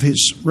is one of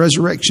his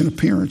resurrection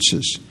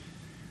appearances.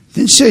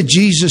 Then said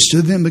Jesus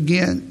to them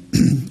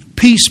again,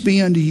 Peace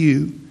be unto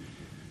you.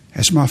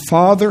 As my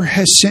Father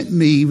has sent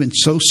me, even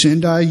so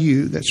send I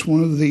you. That's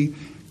one of the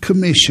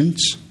commission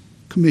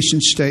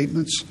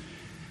statements.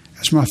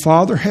 As my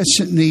Father has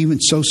sent me, even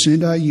so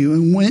send I you.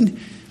 And when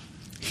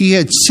he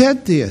had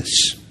said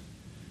this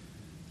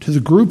to the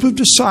group of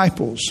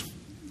disciples,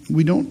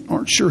 we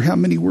aren't sure how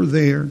many were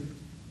there,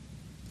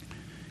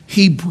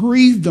 he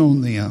breathed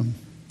on them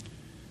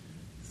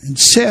and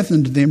saith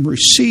unto them,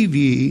 Receive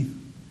ye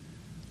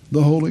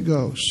the Holy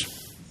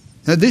Ghost.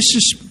 Now this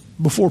is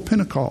before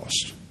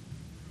Pentecost.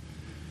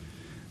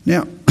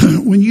 Now,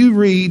 when you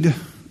read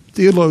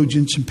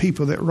theologians and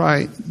people that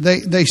write,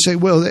 they say,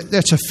 well,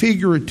 that's a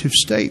figurative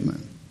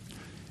statement.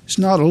 It's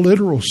not a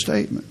literal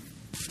statement.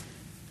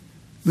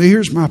 But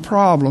here's my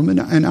problem,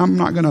 and I'm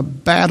not going to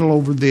battle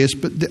over this,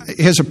 but it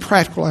has a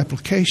practical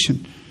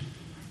application.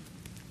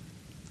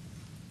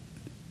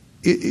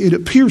 It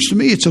appears to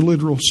me it's a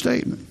literal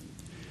statement.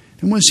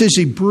 And when it says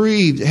he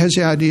breathed, it has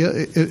the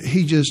idea,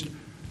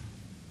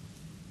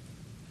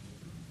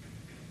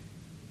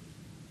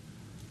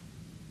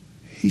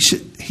 he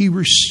said, he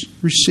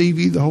received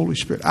ye the Holy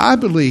Spirit. I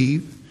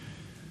believe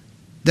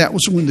that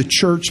was when the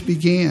church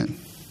began.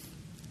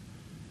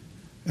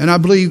 And I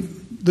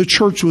believe the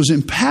church was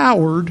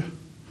empowered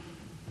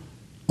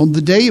on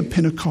the day of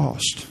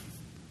Pentecost.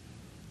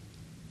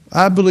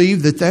 I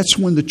believe that that's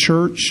when the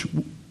church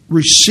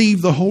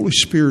received the Holy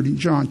Spirit in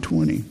John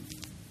 20.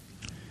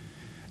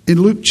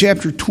 In Luke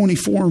chapter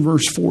 24 and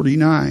verse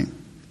 49,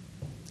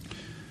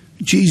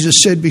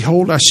 Jesus said,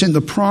 Behold, I send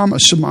the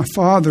promise of my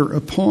Father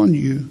upon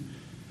you,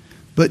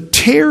 but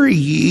tarry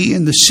ye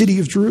in the city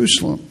of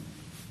Jerusalem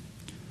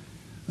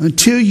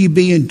until ye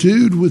be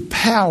endued with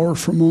power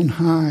from on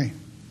high.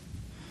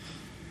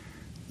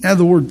 Now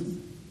the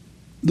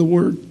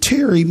word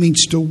tarry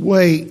means to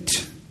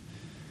wait.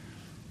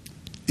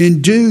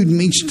 Endued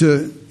means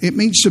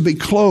to be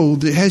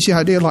clothed. It has the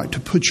idea like to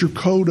put your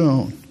coat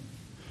on.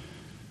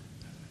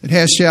 It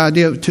has the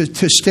idea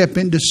to step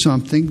into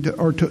something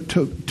or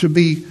to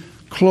be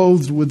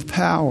clothed with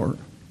power.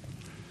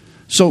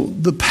 So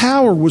the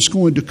power was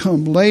going to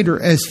come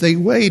later as they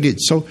waited.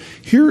 So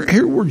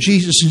here were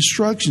Jesus'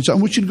 instructions. I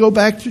want you to go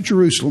back to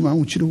Jerusalem. I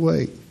want you to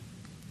wait.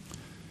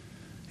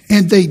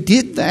 And they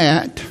did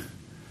that,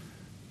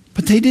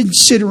 but they didn't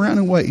sit around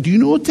and wait. Do you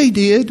know what they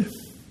did?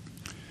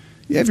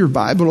 You have your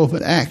Bible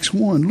open, Acts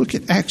 1. Look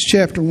at Acts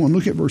chapter 1.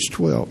 Look at verse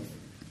 12.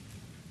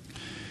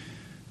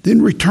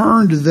 Then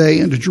returned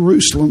they unto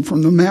Jerusalem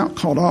from the mount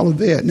called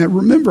Olivet. Now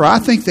remember, I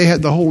think they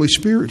had the Holy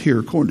Spirit here,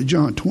 according to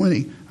John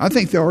 20. I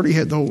think they already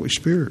had the Holy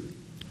Spirit.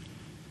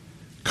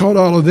 Called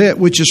Olivet,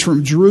 which is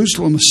from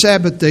Jerusalem, a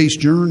Sabbath day's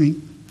journey.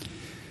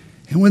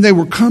 And when they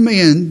were come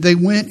in, they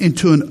went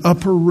into an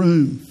upper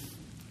room,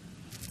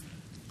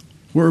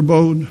 where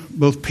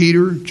both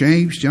Peter,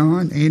 James,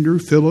 John, Andrew,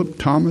 Philip,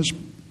 Thomas,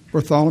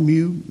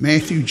 Bartholomew,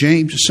 Matthew,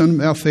 James, the son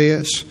of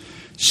Alphaeus,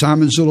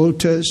 Simon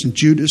Zelotes, and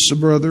Judas, the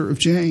brother of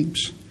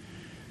James.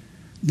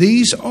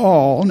 These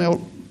all,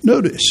 now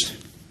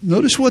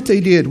notice what they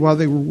did while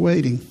they were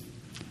waiting.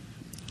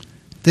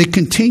 They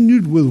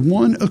continued with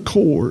one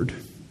accord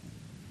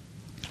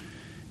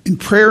in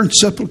prayer and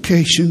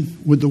supplication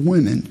with the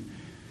women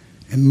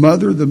and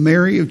mother, the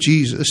Mary of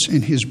Jesus,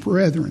 and his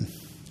brethren.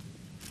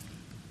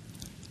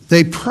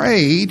 They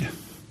prayed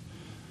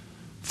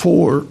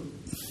for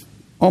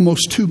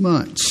almost 2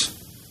 months.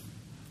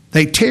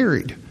 They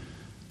tarried.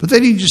 But they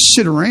didn't just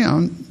sit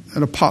around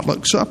at a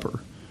potluck supper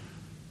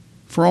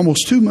for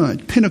almost 2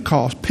 months.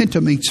 Pentecost,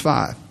 Penta means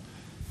 5.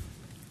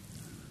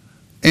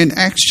 In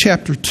Acts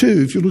chapter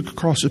 2, if you look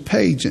across the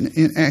page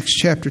in Acts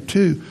chapter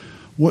 2,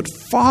 what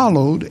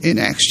followed in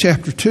Acts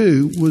chapter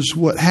 2 was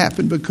what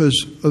happened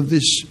because of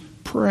this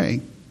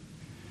praying.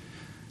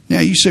 Now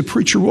you say,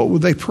 preacher, what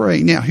would they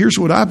pray? Now here's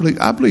what I believe.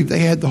 I believe they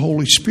had the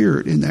Holy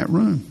Spirit in that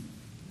room.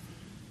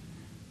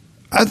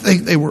 I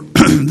think they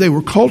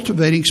were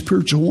cultivating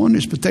spiritual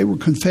oneness, but they were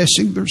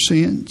confessing their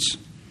sins.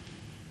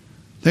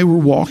 They were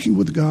walking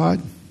with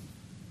God.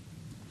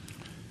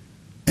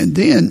 And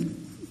then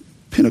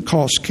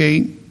Pentecost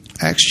came,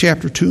 Acts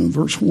chapter 2 and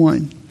verse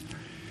 1.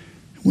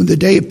 When the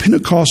day of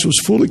Pentecost was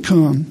fully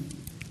come,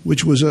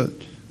 which was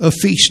a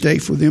feast day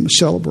for them, a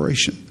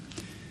celebration,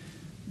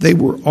 they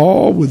were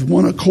all with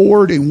one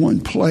accord in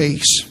one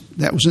place.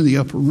 That was in the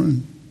upper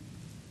room.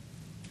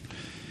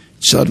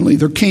 Suddenly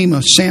there came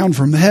a sound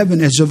from heaven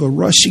as of a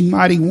rushing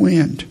mighty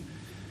wind,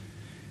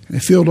 and it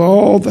filled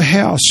all the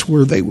house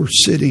where they were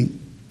sitting.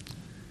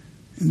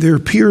 And there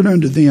appeared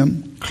unto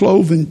them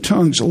cloven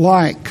tongues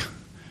like,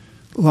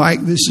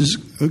 this is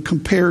a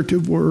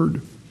comparative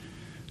word,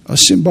 a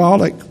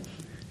symbolic,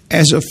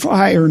 as a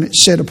fire, and it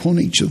set upon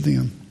each of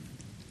them.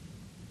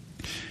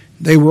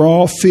 They were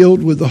all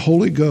filled with the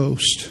Holy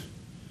Ghost.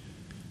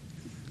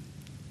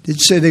 Did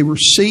say they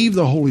received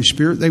the Holy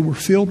Spirit. They were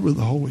filled with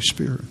the Holy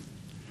Spirit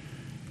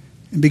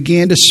and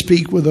began to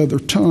speak with other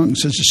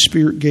tongues as the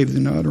Spirit gave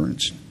them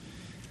utterance.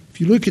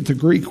 If you look at the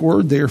Greek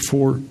word there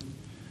for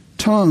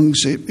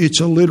tongues, it's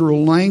a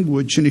literal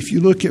language. And if you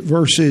look at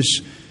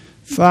verses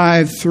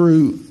 5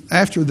 through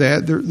after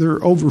that, there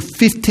are over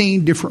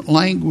 15 different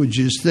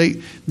languages.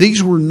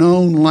 These were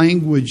known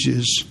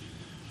languages.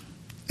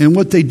 And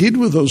what they did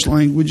with those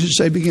languages,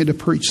 they began to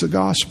preach the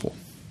gospel.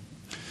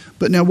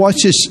 But now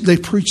watch this. They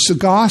preached the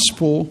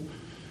gospel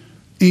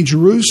in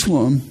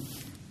Jerusalem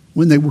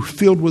when they were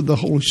filled with the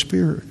Holy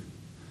Spirit.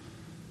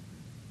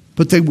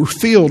 But they were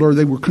filled, or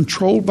they were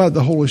controlled by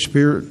the Holy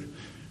Spirit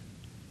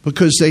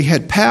because they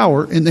had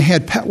power. And they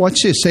had,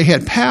 watch this, they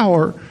had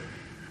power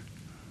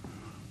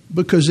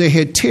because they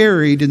had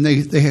tarried and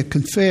they had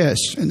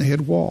confessed and they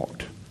had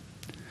walked.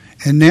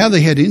 And now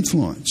they had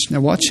influence. Now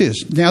watch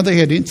this. Now they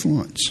had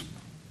influence.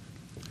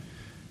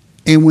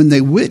 And when they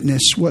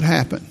witnessed, what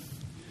happened?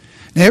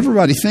 Now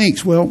everybody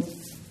thinks, well,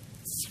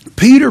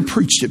 Peter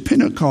preached at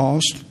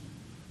Pentecost.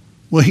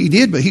 Well, he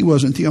did, but he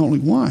wasn't the only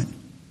one.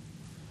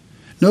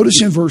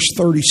 Notice in verse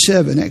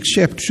 37, Acts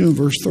chapter 2 and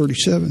verse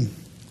 37.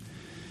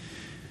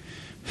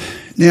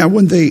 Now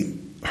when they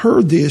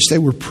heard this, they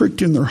were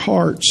pricked in their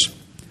hearts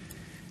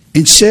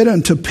and said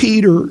unto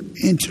Peter,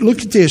 and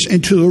look at this,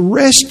 and to the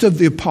rest of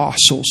the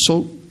apostles,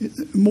 so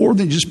more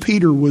than just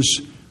Peter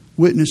was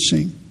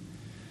witnessing,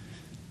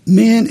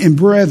 men and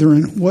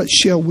brethren, what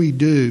shall we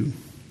do?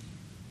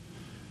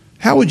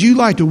 How would you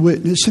like to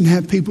witness and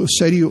have people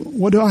say to you,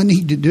 what do I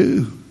need to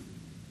do?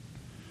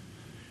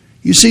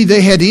 You see,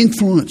 they had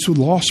influence with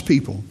lost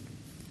people.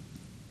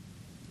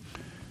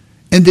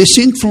 And this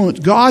influence,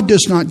 God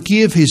does not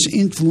give His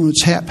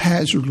influence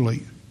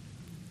haphazardly.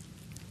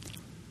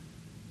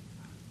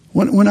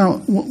 When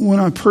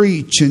I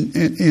preach and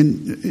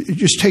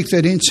just take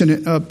that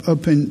incident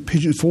up in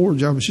Pigeon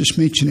Forge I was just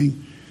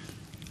mentioning,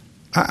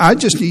 I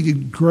just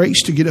needed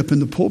grace to get up in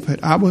the pulpit.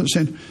 I wasn't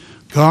saying,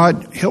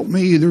 God, help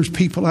me. There's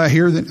people out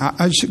here that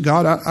I just said,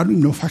 God, I don't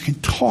know if I can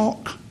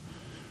talk.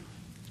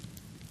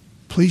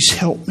 Please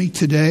help me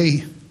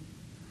today.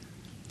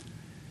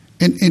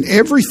 And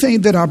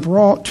everything that I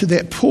brought to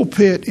that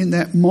pulpit in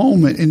that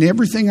moment and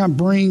everything I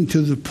bring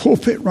to the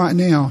pulpit right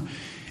now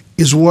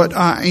is what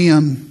I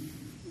am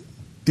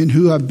and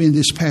who I've been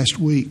this past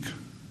week.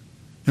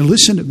 Now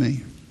listen to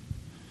me.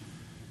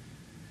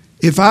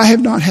 If I have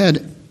not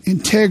had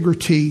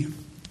integrity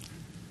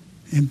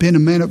and been a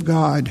man of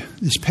God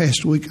this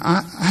past week,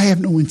 I have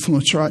no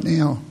influence right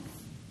now.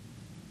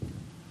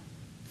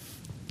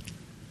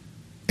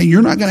 And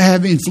you're not going to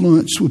have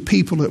influence with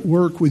people at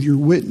work with your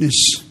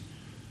witness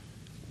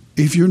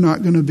if you're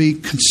not going to be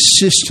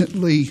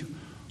consistently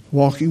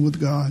walking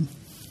with God.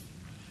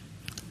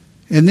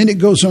 And then it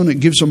goes on, it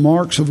gives the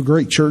marks of a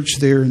great church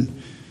there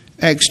in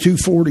Acts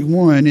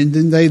 2:41. And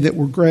then they that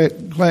were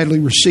gladly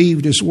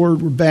received His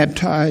word were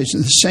baptized.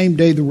 And the same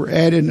day there were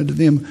added unto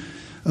them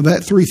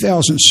about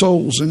 3,000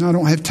 souls. And I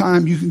don't have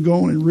time. You can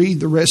go on and read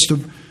the rest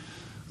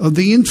of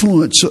the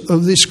influence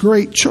of this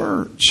great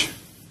church.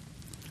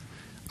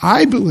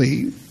 I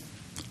believe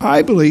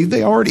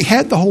they already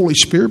had the Holy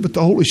Spirit, but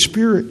the Holy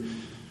Spirit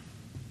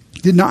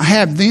did not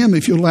have them,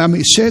 if you'll allow me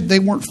to say it. They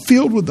weren't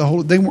filled with the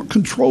Holy, they weren't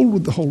controlled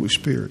with the Holy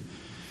Spirit.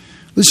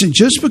 Listen,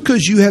 just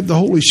because you have the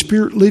Holy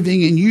Spirit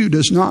living in you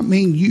does not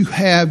mean you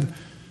have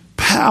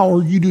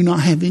power. You do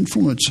not have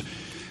influence.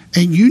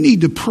 And you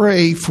need to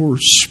pray for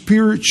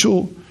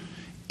spiritual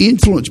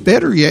influence.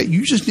 Better yet,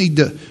 you just need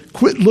to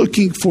quit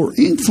looking for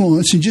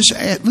influence and just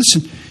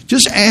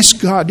ask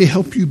God to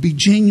help you be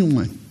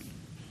genuine.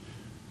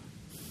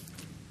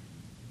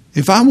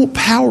 If I want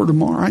power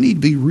tomorrow, I need to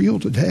be real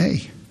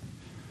today.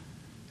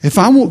 If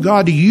I want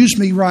God to use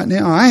me right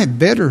now, I had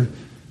better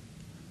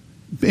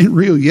been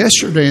real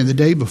yesterday and the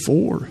day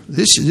before.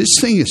 This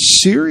thing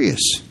is serious.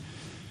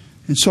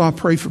 And so I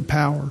pray for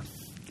power.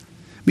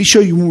 Let me show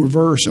you one more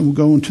verse and we'll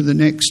go on to the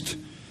next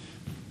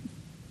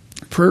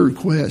prayer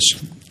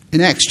request. In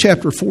Acts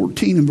chapter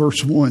 14 and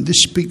verse 1,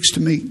 this speaks to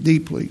me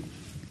deeply.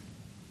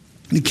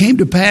 And it came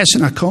to pass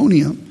in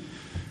Iconium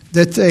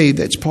that they,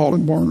 that's Paul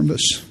and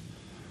Barnabas,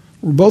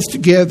 were both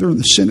together in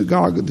the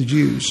synagogue of the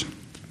Jews.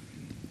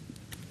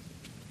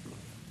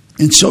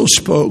 And so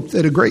spoke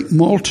that a great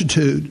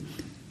multitude,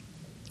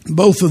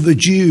 both of the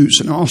Jews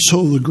and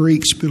also the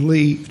Greeks,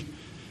 believed.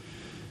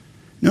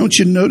 Now I want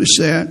you to notice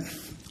that.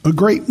 A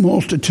great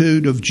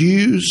multitude of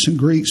Jews and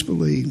Greeks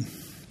believed.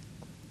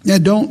 Now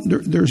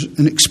there's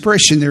an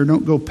expression there,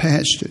 don't go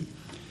past it.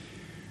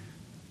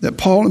 That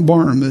Paul and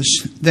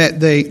Barnabas, that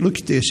they, look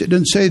at this, it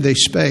doesn't say they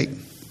spake.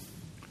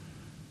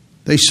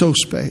 They so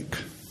spake.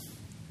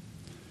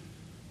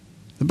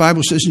 The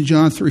Bible says in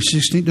John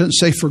 3:16, it doesn't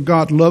say for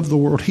God loved the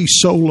world, He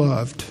so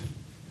loved.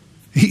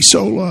 He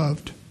so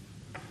loved.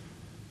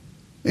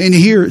 And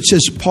here it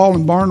says Paul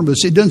and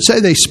Barnabas, it doesn't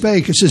say they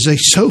spake, it says they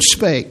so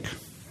spake.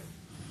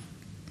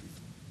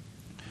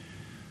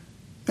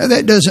 Now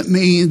that doesn't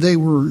mean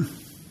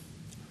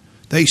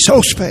they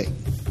so spake.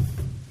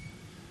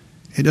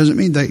 It doesn't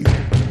mean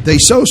they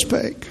so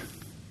spake.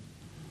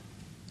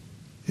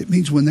 It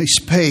means when they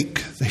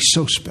spake, they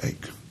so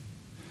spake.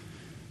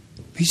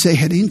 It means they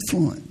had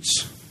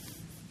influence.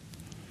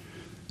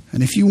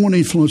 And if you want to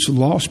influence the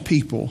lost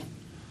people,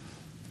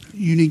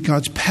 you need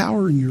God's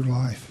power in your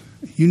life.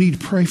 You need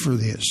to pray for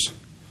this.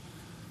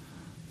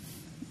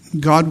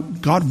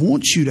 God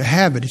wants you to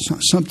have it. It's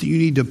not something you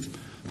need to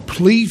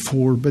plead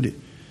for, but it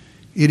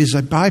is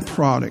a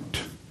byproduct,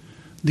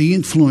 the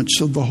influence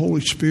of the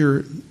Holy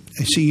Spirit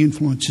as He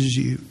influences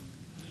you.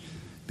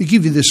 Let me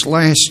give you this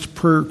last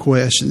prayer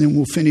request, and then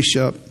we'll finish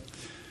up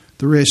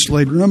the rest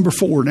later. Number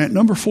 4. Now,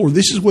 number 4,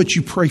 this is what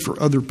you pray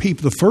for other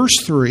people. The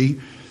first 3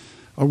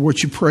 are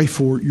what you pray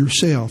for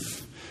yourself.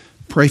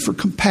 Pray for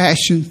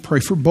compassion,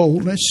 pray for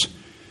boldness,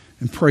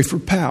 and pray for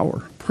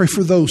power. Pray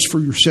for those for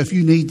yourself.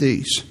 You need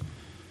these.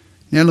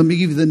 Now let me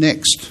give you the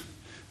next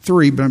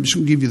 3, but I'm just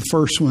going to give you the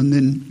first one.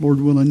 Then, Lord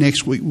willing,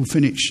 next week we'll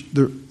finish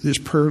this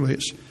prayer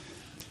list.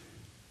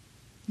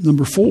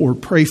 Number 4,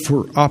 pray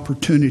for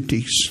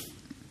opportunities.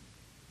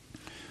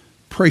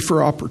 Pray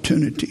for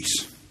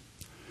opportunities.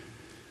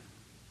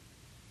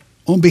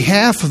 On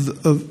behalf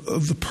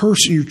of the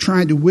person you're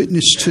trying to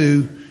witness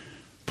to,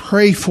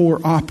 pray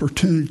for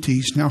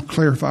opportunities. Now I'll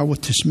clarify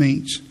what this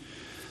means.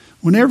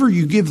 Whenever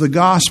you give the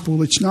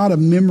gospel, it's not a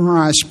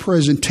memorized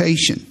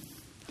presentation.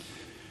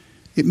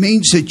 It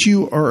means that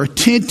you are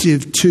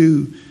attentive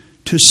to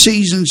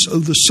seasons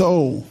of the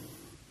soul.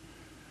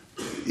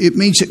 It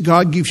means that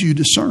God gives you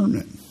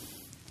discernment.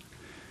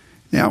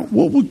 Now,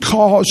 what would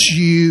cause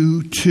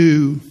you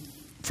to,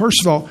 first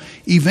of all,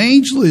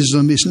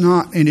 evangelism is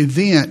not an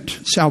event.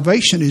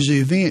 Salvation is an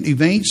event.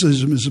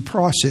 Evangelism is a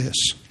process.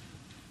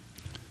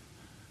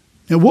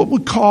 Now, what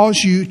would cause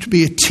you to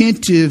be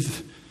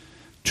attentive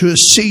to a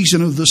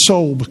season of the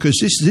soul? Because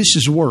this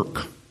is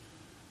work.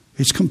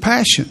 It's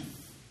compassion.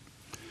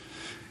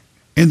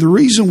 And the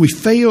reason we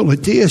fail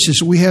at this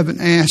is we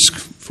haven't asked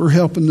for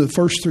help in the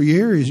first 3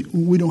 areas.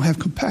 We don't have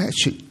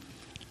compassion.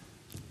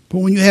 But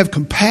when you have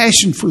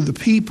compassion for the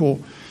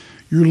people,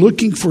 you're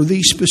looking for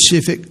these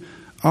specific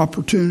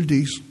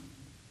opportunities.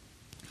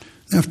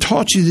 Now, I've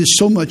taught you this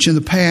so much in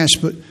the past,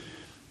 but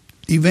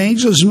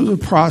evangelism is a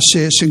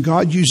process, and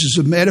God uses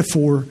a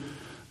metaphor,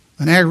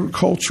 an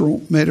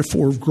agricultural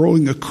metaphor of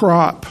growing a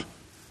crop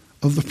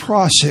of the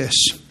process.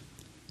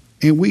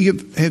 And we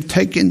have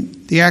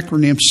taken the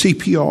acronym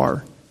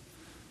CPR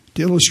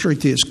to illustrate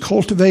this: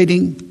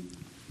 cultivating,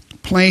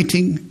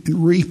 planting,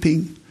 and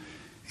reaping.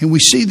 And we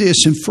see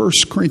this in 1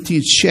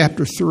 Corinthians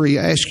chapter 3.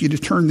 I ask you to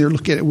turn there,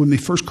 look at it with me.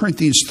 1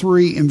 Corinthians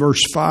 3 and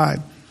verse 5.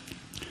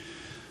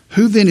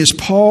 Who then is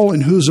Paul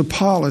and who is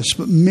Apollos,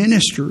 but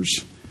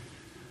ministers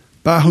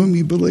by whom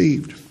you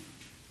believed,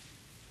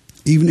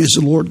 even as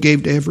the Lord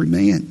gave to every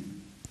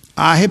man?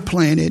 I have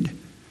planted,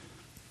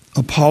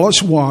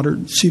 Apollos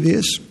watered. See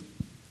this?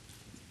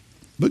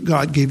 But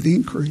God gave the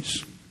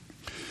increase.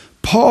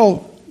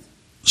 Paul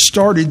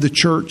started the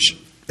church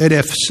at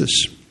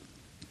Ephesus.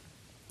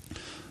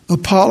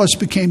 Apollos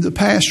became the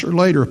pastor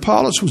later.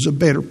 Apollos was a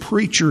better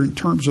preacher in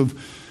terms of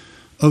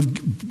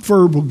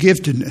verbal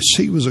giftedness.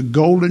 He was a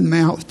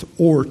golden-mouthed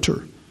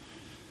orator.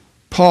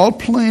 Paul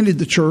planted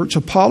the church.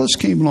 Apollos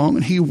came along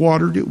and he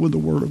watered it with the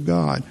word of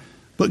God.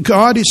 But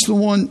God is the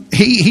one,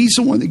 He's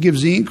the one that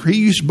gives the increase.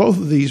 He used both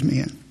of these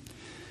men.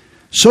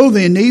 So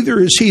then, neither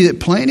is he that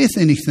planteth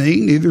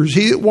anything, neither is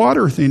he that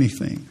watereth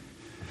anything,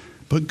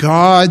 but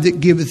God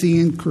that giveth the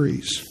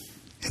increase.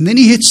 And then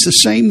he hits the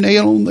same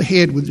nail on the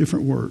head with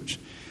different words.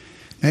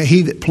 Now,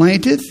 he that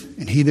planteth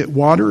and he that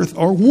watereth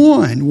are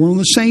one. We're on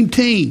the same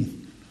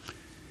team.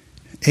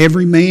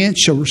 Every man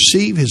shall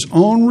receive his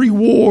own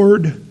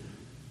reward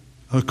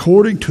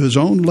according to his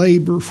own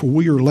labor, for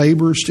we are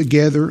laborers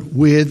together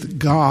with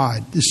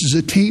God. This is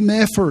a team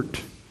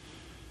effort,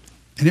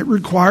 and it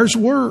requires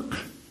work.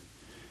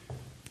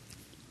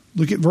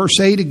 Look at verse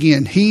 8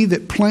 again. He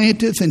that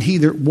planteth and he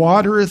that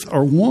watereth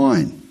are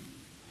one,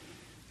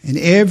 and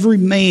every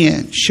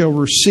man shall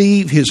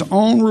receive his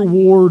own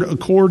reward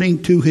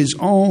according to his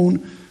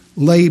own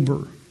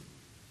labor.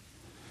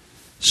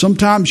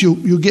 Sometimes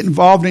you'll get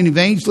involved in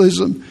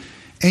evangelism,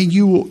 and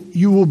you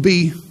will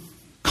be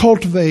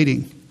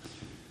cultivating.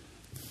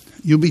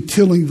 You'll be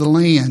tilling the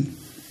land,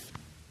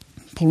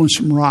 pulling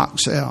some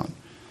rocks out,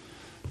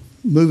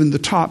 moving the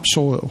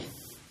topsoil.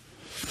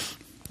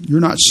 You're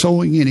not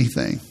sowing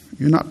anything.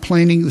 You're not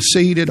planting the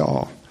seed at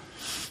all.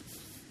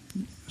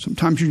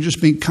 Sometimes you're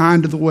just being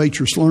kind to the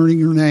waitress,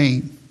 learning her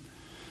name.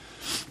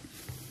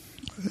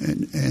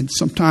 And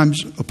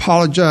sometimes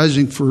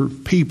apologizing for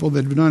people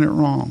that have done it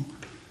wrong.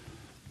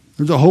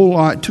 There's a whole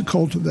lot to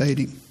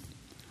cultivating.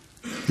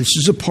 This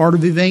is a part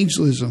of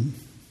evangelism.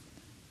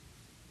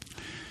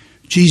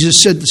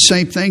 Jesus said the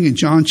same thing in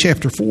John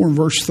chapter 4 and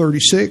verse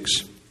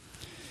 36.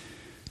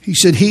 He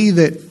said, he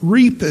that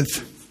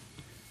reapeth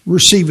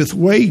receiveth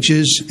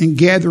wages and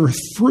gathereth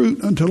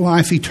fruit unto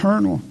life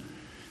eternal,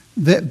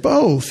 that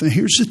both, and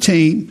here's the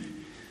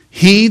team,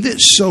 he that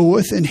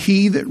soweth and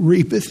he that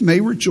reapeth may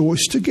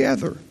rejoice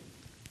together.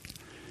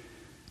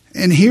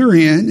 And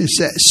herein is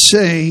that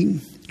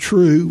saying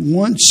true,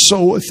 one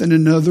soweth and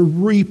another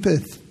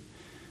reapeth.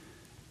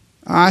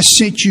 I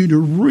sent you to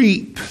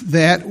reap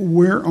that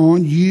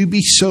whereon you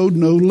bestowed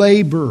no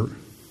labor.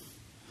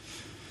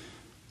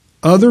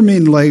 Other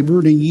men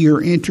labored, and ye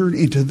are entered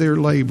into their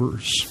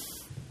labors.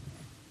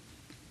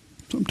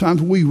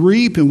 Sometimes we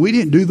reap and we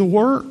didn't do the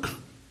work.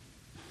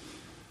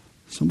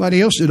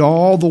 Somebody else did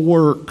all the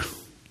work.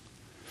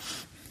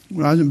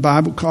 When I was in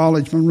Bible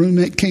college, my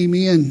roommate came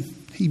in.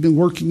 He'd been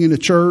working in a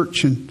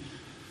church, and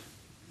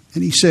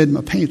he said,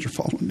 my pants are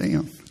falling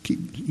down.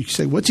 You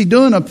say, what's he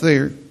doing up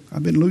there?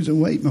 I've been losing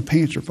weight. My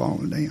pants are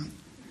falling down.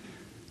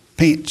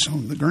 Pants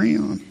on the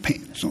ground.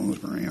 Pants on the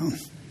ground.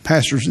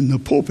 Pastor's in the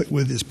pulpit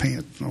with his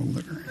pants on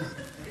the ground.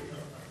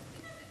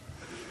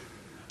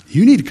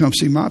 You need to come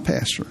see my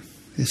pastor.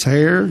 His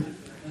hair, and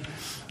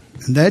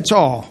that's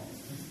all.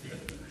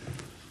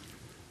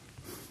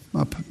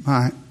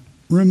 My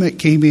roommate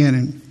came in,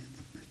 and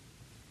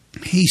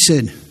he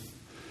said,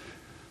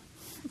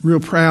 real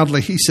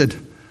proudly, he said,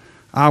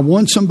 I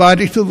won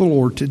somebody to the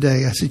Lord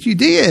today. I said, you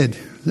did?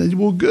 I said,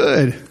 well,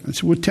 good. I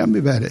said, well, tell me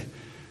about it.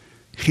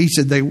 He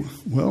said,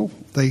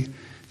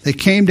 they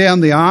came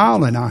down the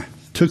aisle, and I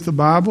took the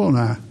Bible,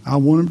 and I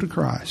won them to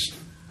Christ.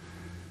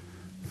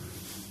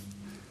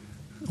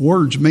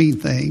 Words mean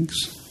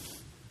things.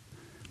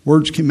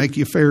 Words can make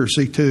you a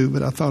Pharisee too,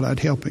 but I thought I'd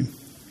help him.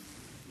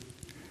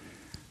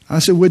 I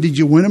said, well, did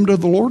you win them to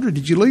the Lord, or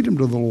did you lead them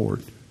to the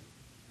Lord?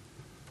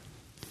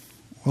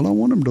 Well, I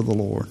won them to the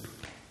Lord.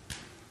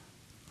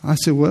 I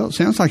said, well, it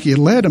sounds like you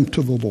led them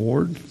to the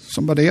Lord.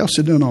 Somebody else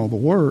had done all the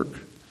work,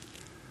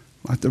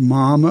 like their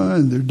mama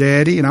and their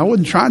daddy. And I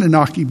wasn't trying to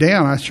knock you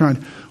down. I was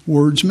trying,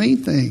 words mean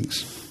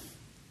things.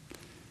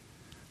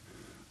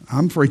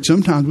 I'm afraid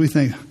sometimes we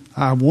think,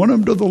 I won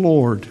them to the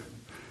Lord.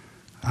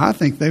 I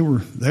think they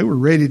were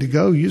ready to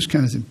go. You just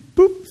kind of said,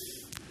 boop.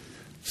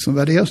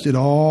 Somebody else did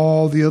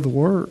all the other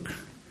work.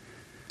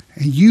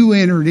 And you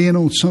entered in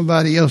on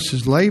somebody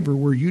else's labor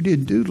where you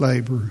didn't do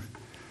labor.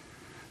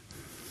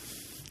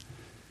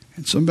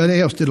 And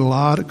somebody else did a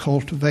lot of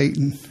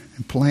cultivating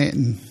and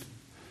planting.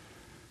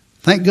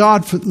 Thank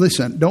God for,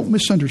 listen, don't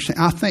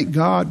misunderstand. I thank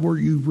God where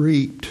you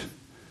reaped.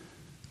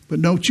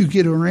 But don't you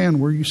get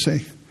around where you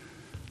say,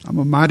 I'm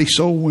a mighty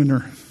soul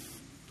winner.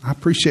 I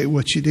appreciate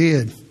what you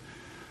did.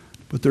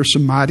 But there's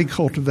some mighty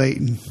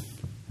cultivating.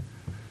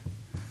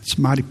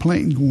 Some mighty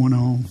planting going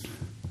on.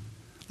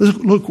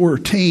 Look, we're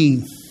a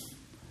team.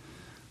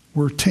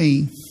 We're a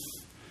team.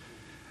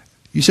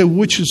 You say,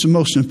 which is the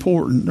most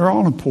important? They're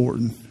all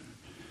important.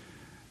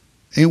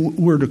 And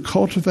we're to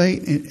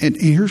cultivate. And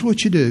here's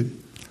what you do.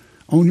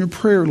 On your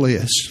prayer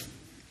list,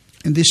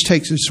 and this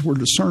takes us where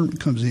discernment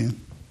comes in.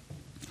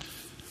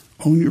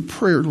 On your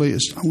prayer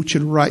list, I want you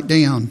to write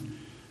down,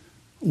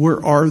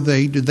 where are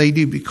they? Do they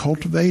need to be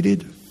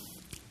cultivated?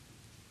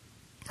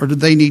 Or do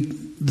they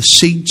need the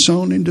seed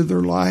sown into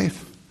their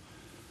life?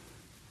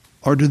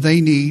 Or do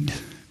they need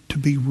to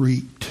be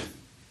reaped?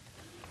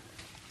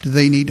 Do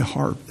they need to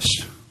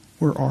harvest?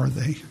 Where are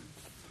they?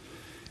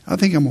 I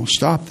think I'm going to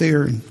stop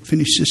there and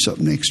finish this up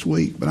next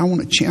week, but I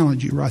want to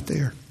challenge you right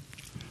there.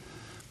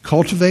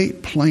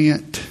 Cultivate,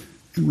 plant,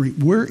 and reap.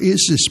 Where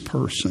is this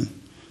person?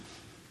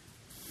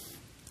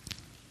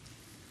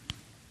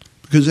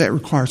 Because that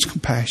requires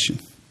compassion.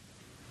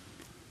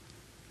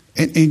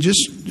 And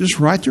just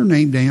write their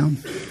name down.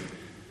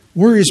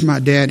 Where is my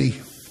daddy?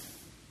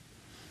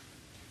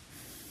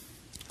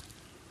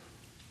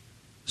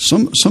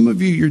 Some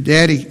of you, your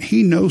daddy,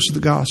 he knows the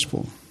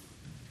gospel.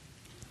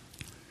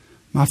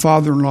 My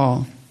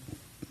father-in-law,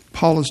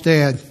 Paula's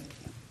dad,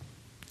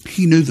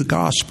 he knew the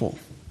gospel.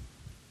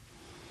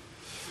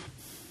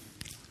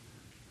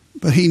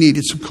 But he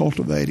needed some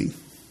cultivating.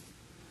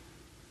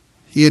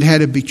 He had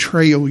had a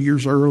betrayal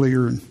years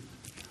earlier, and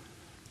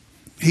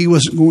he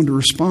wasn't going to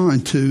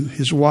respond to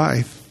his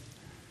wife.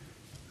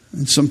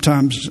 And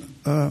sometimes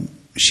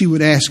she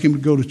would ask him to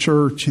go to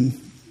church, and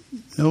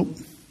nope.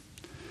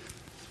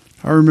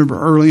 I remember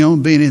early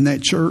on being in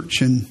that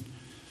church, and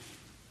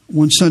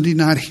one Sunday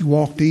night he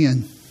walked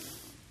in,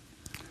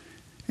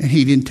 and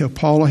he didn't tell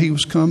Paula he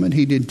was coming.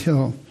 He didn't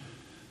tell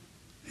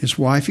his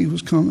wife he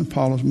was coming,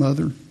 Paula's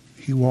mother.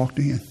 He walked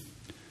in.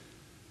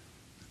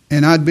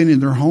 And I'd been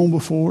in their home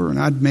before, and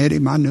I'd met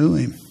him. I knew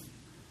him.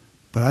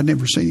 But I'd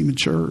never seen him in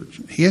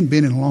church. He hadn't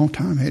been in a long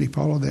time, had he,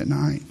 Paula, that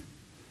night?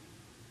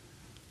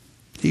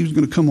 He was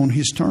going to come on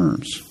his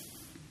terms.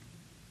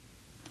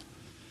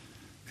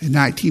 In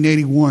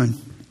 1981,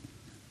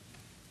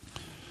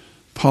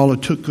 Paula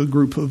took a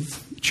group of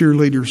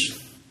cheerleaders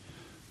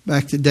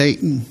back to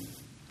Dayton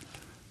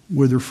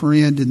with her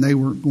friend, and they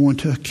were going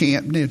to a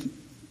camp to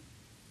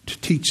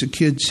teach the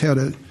kids how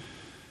to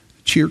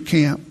cheer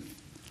camp.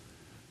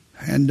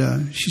 And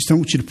she said, I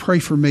want you to pray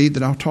for me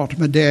that I'll talk to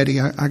my daddy.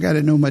 I got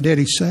to know my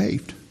daddy's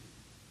saved.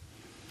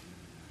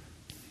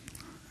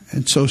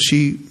 And so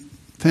she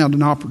found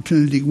an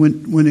opportunity,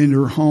 went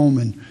into her home,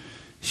 and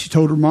she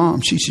told her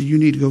mom, she said, you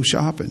need to go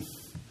shopping.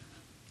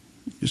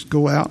 Just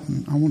go out,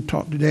 and I want to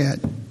talk to Dad.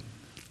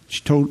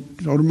 She told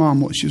her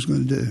mom what she was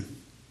going to do.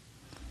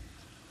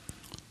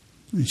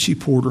 And she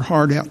poured her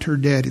heart out to her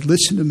daddy.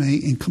 Listen to me,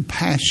 in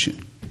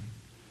compassion.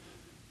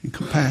 In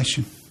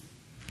compassion.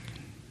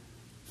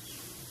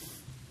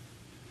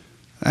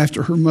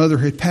 After her mother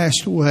had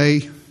passed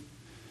away,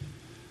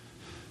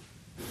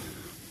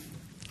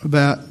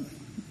 about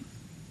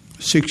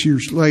 6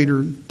 years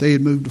later, they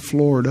had moved to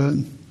Florida,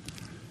 and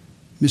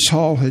Miss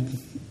Hall had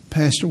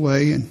passed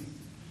away, and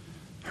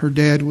her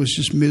dad was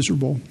just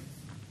miserable,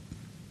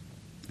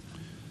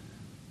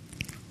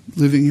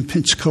 living in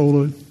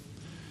Pensacola.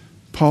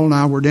 Paul and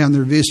I were down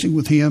there visiting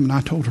with him, and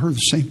I told her the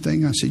same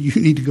thing. I said, you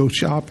need to go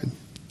shopping.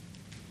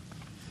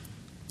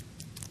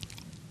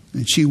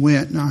 And she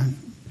went, and I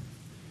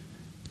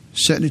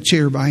sat in a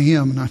chair by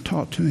him, and I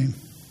talked to him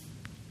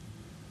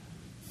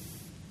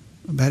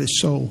about his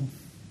soul.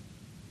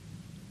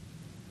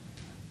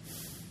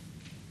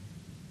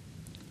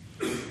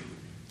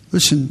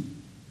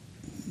 Listen,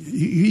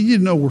 you need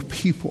to know where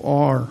people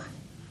are.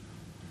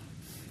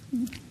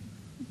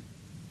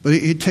 But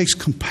it takes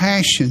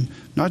compassion,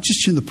 not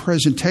just in the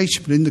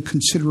presentation, but in the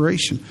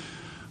consideration.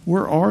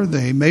 Where are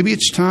they? Maybe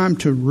it's time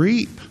to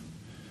reap.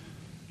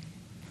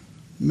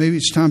 Maybe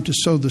it's time to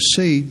sow the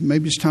seed.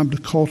 Maybe it's time to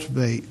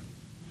cultivate.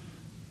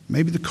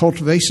 Maybe the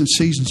cultivation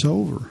season's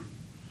over.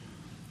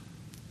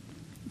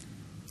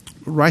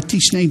 Write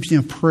these names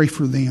down. Pray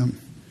for them.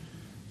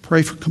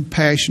 Pray for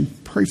compassion.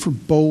 Pray for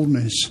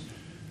boldness.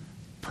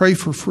 Pray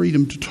for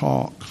freedom to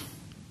talk.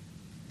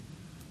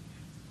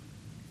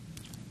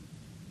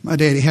 My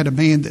daddy had a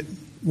man that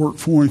worked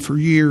for him for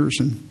years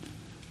and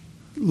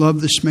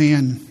loved this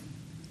man.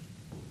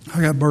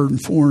 I got a burden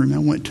for him. I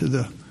went up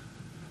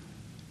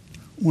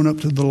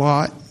to the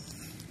lot.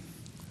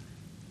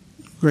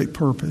 Great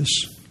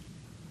purpose.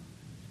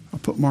 I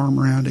put my arm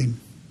around him.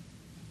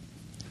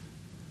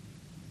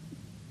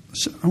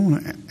 So I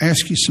want to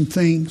ask you some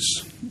things.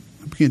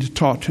 I began to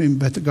talk to him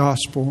about the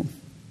gospel.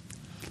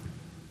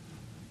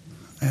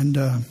 And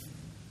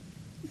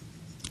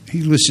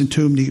he listened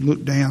to him and he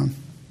looked down.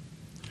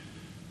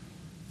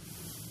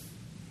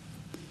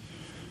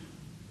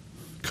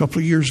 A couple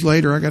of years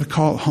later, I got a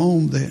call at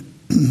home that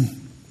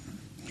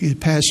he had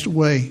passed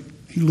away.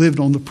 He lived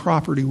on the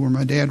property where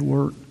my dad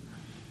worked,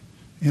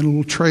 in a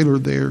little trailer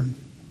there.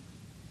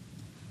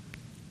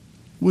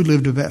 We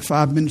lived about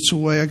 5 minutes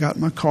away. I got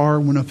in my car,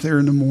 went up there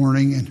in the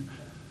morning, and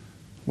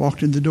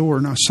walked in the door,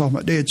 and I saw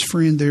my dad's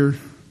friend there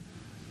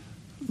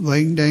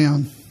laying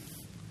down.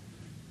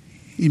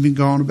 He'd been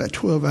gone about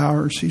 12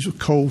 hours. He's with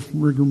cold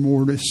rigor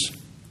mortis.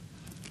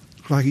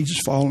 Looked like he'd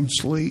just fallen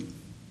asleep.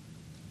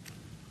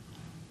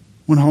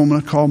 Went home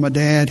and I called my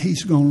dad.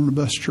 He's gone on a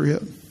bus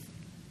trip.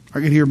 I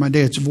could hear my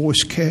dad's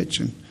voice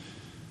catching,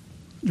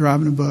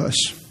 driving a bus.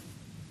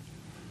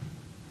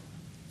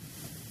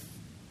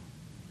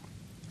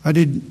 I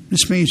did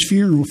this man's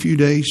funeral a few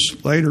days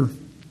later.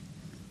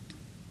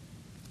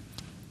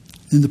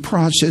 In the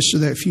process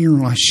of that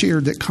funeral, I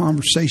shared that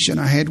conversation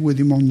I had with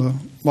him on the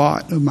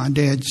lot of my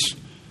dad's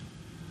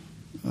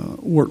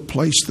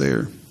workplace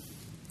there.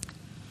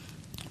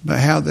 About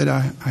how that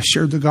I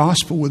shared the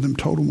gospel with him,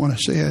 told him what I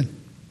said.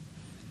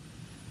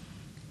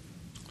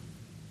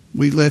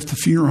 We left the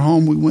funeral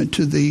home. We went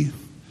to the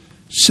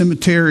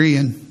cemetery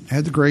and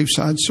had the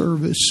graveside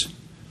service.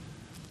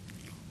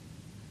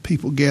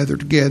 People gathered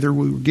together.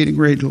 We were getting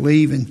ready to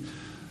leave, and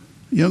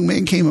a young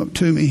man came up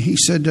to me. He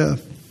said,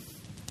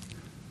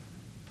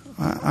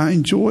 I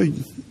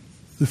enjoyed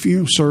the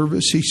funeral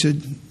service. He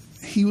said,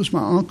 he was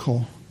my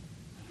uncle.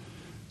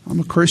 I'm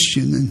a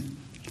Christian. And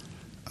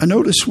I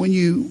noticed when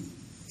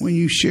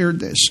you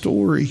shared that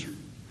story,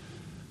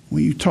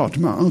 when you talked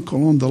to my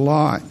uncle on the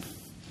lot,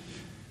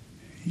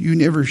 you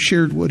never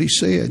shared what he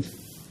said.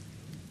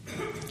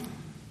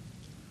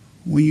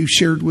 when you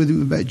shared with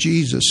him about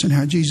Jesus and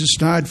how Jesus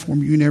died for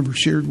him, you never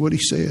shared what he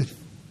said.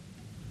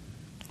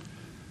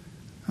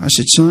 I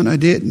said, son, I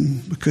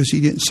didn't, because he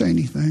didn't say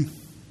anything.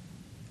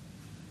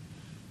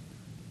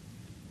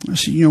 I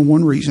said,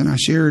 one reason I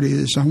shared it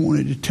is I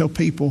wanted to tell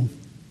people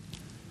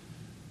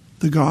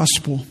the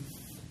gospel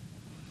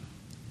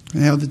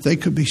and how that they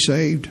could be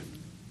saved.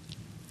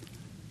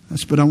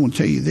 But I want to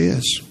tell you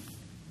this.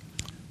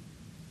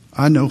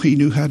 I know he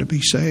knew how to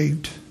be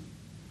saved.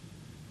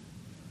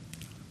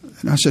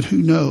 And I said, who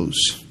knows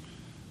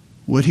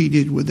what he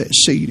did with that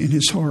seed in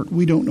his heart?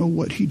 We don't know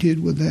what he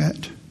did with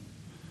that.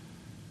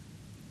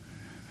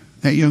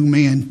 That young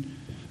man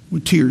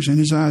with tears in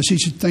his eyes, he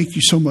said, thank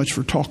you so much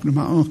for talking to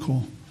my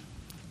uncle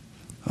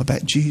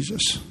about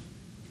Jesus.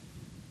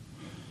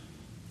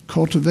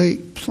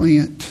 Cultivate,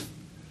 plant,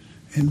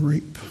 and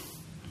reap.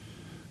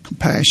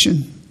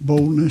 Compassion,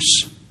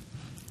 boldness,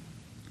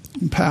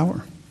 and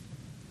power.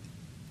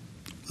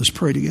 Let's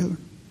pray together.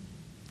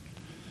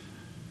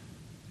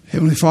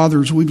 Heavenly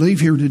Father, as we leave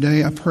here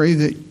today, I pray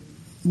that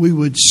we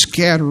would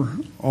scatter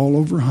all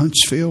over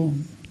Huntsville,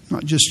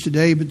 not just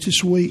today, but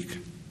this week.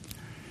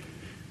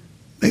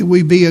 May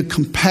we be a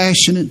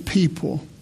compassionate people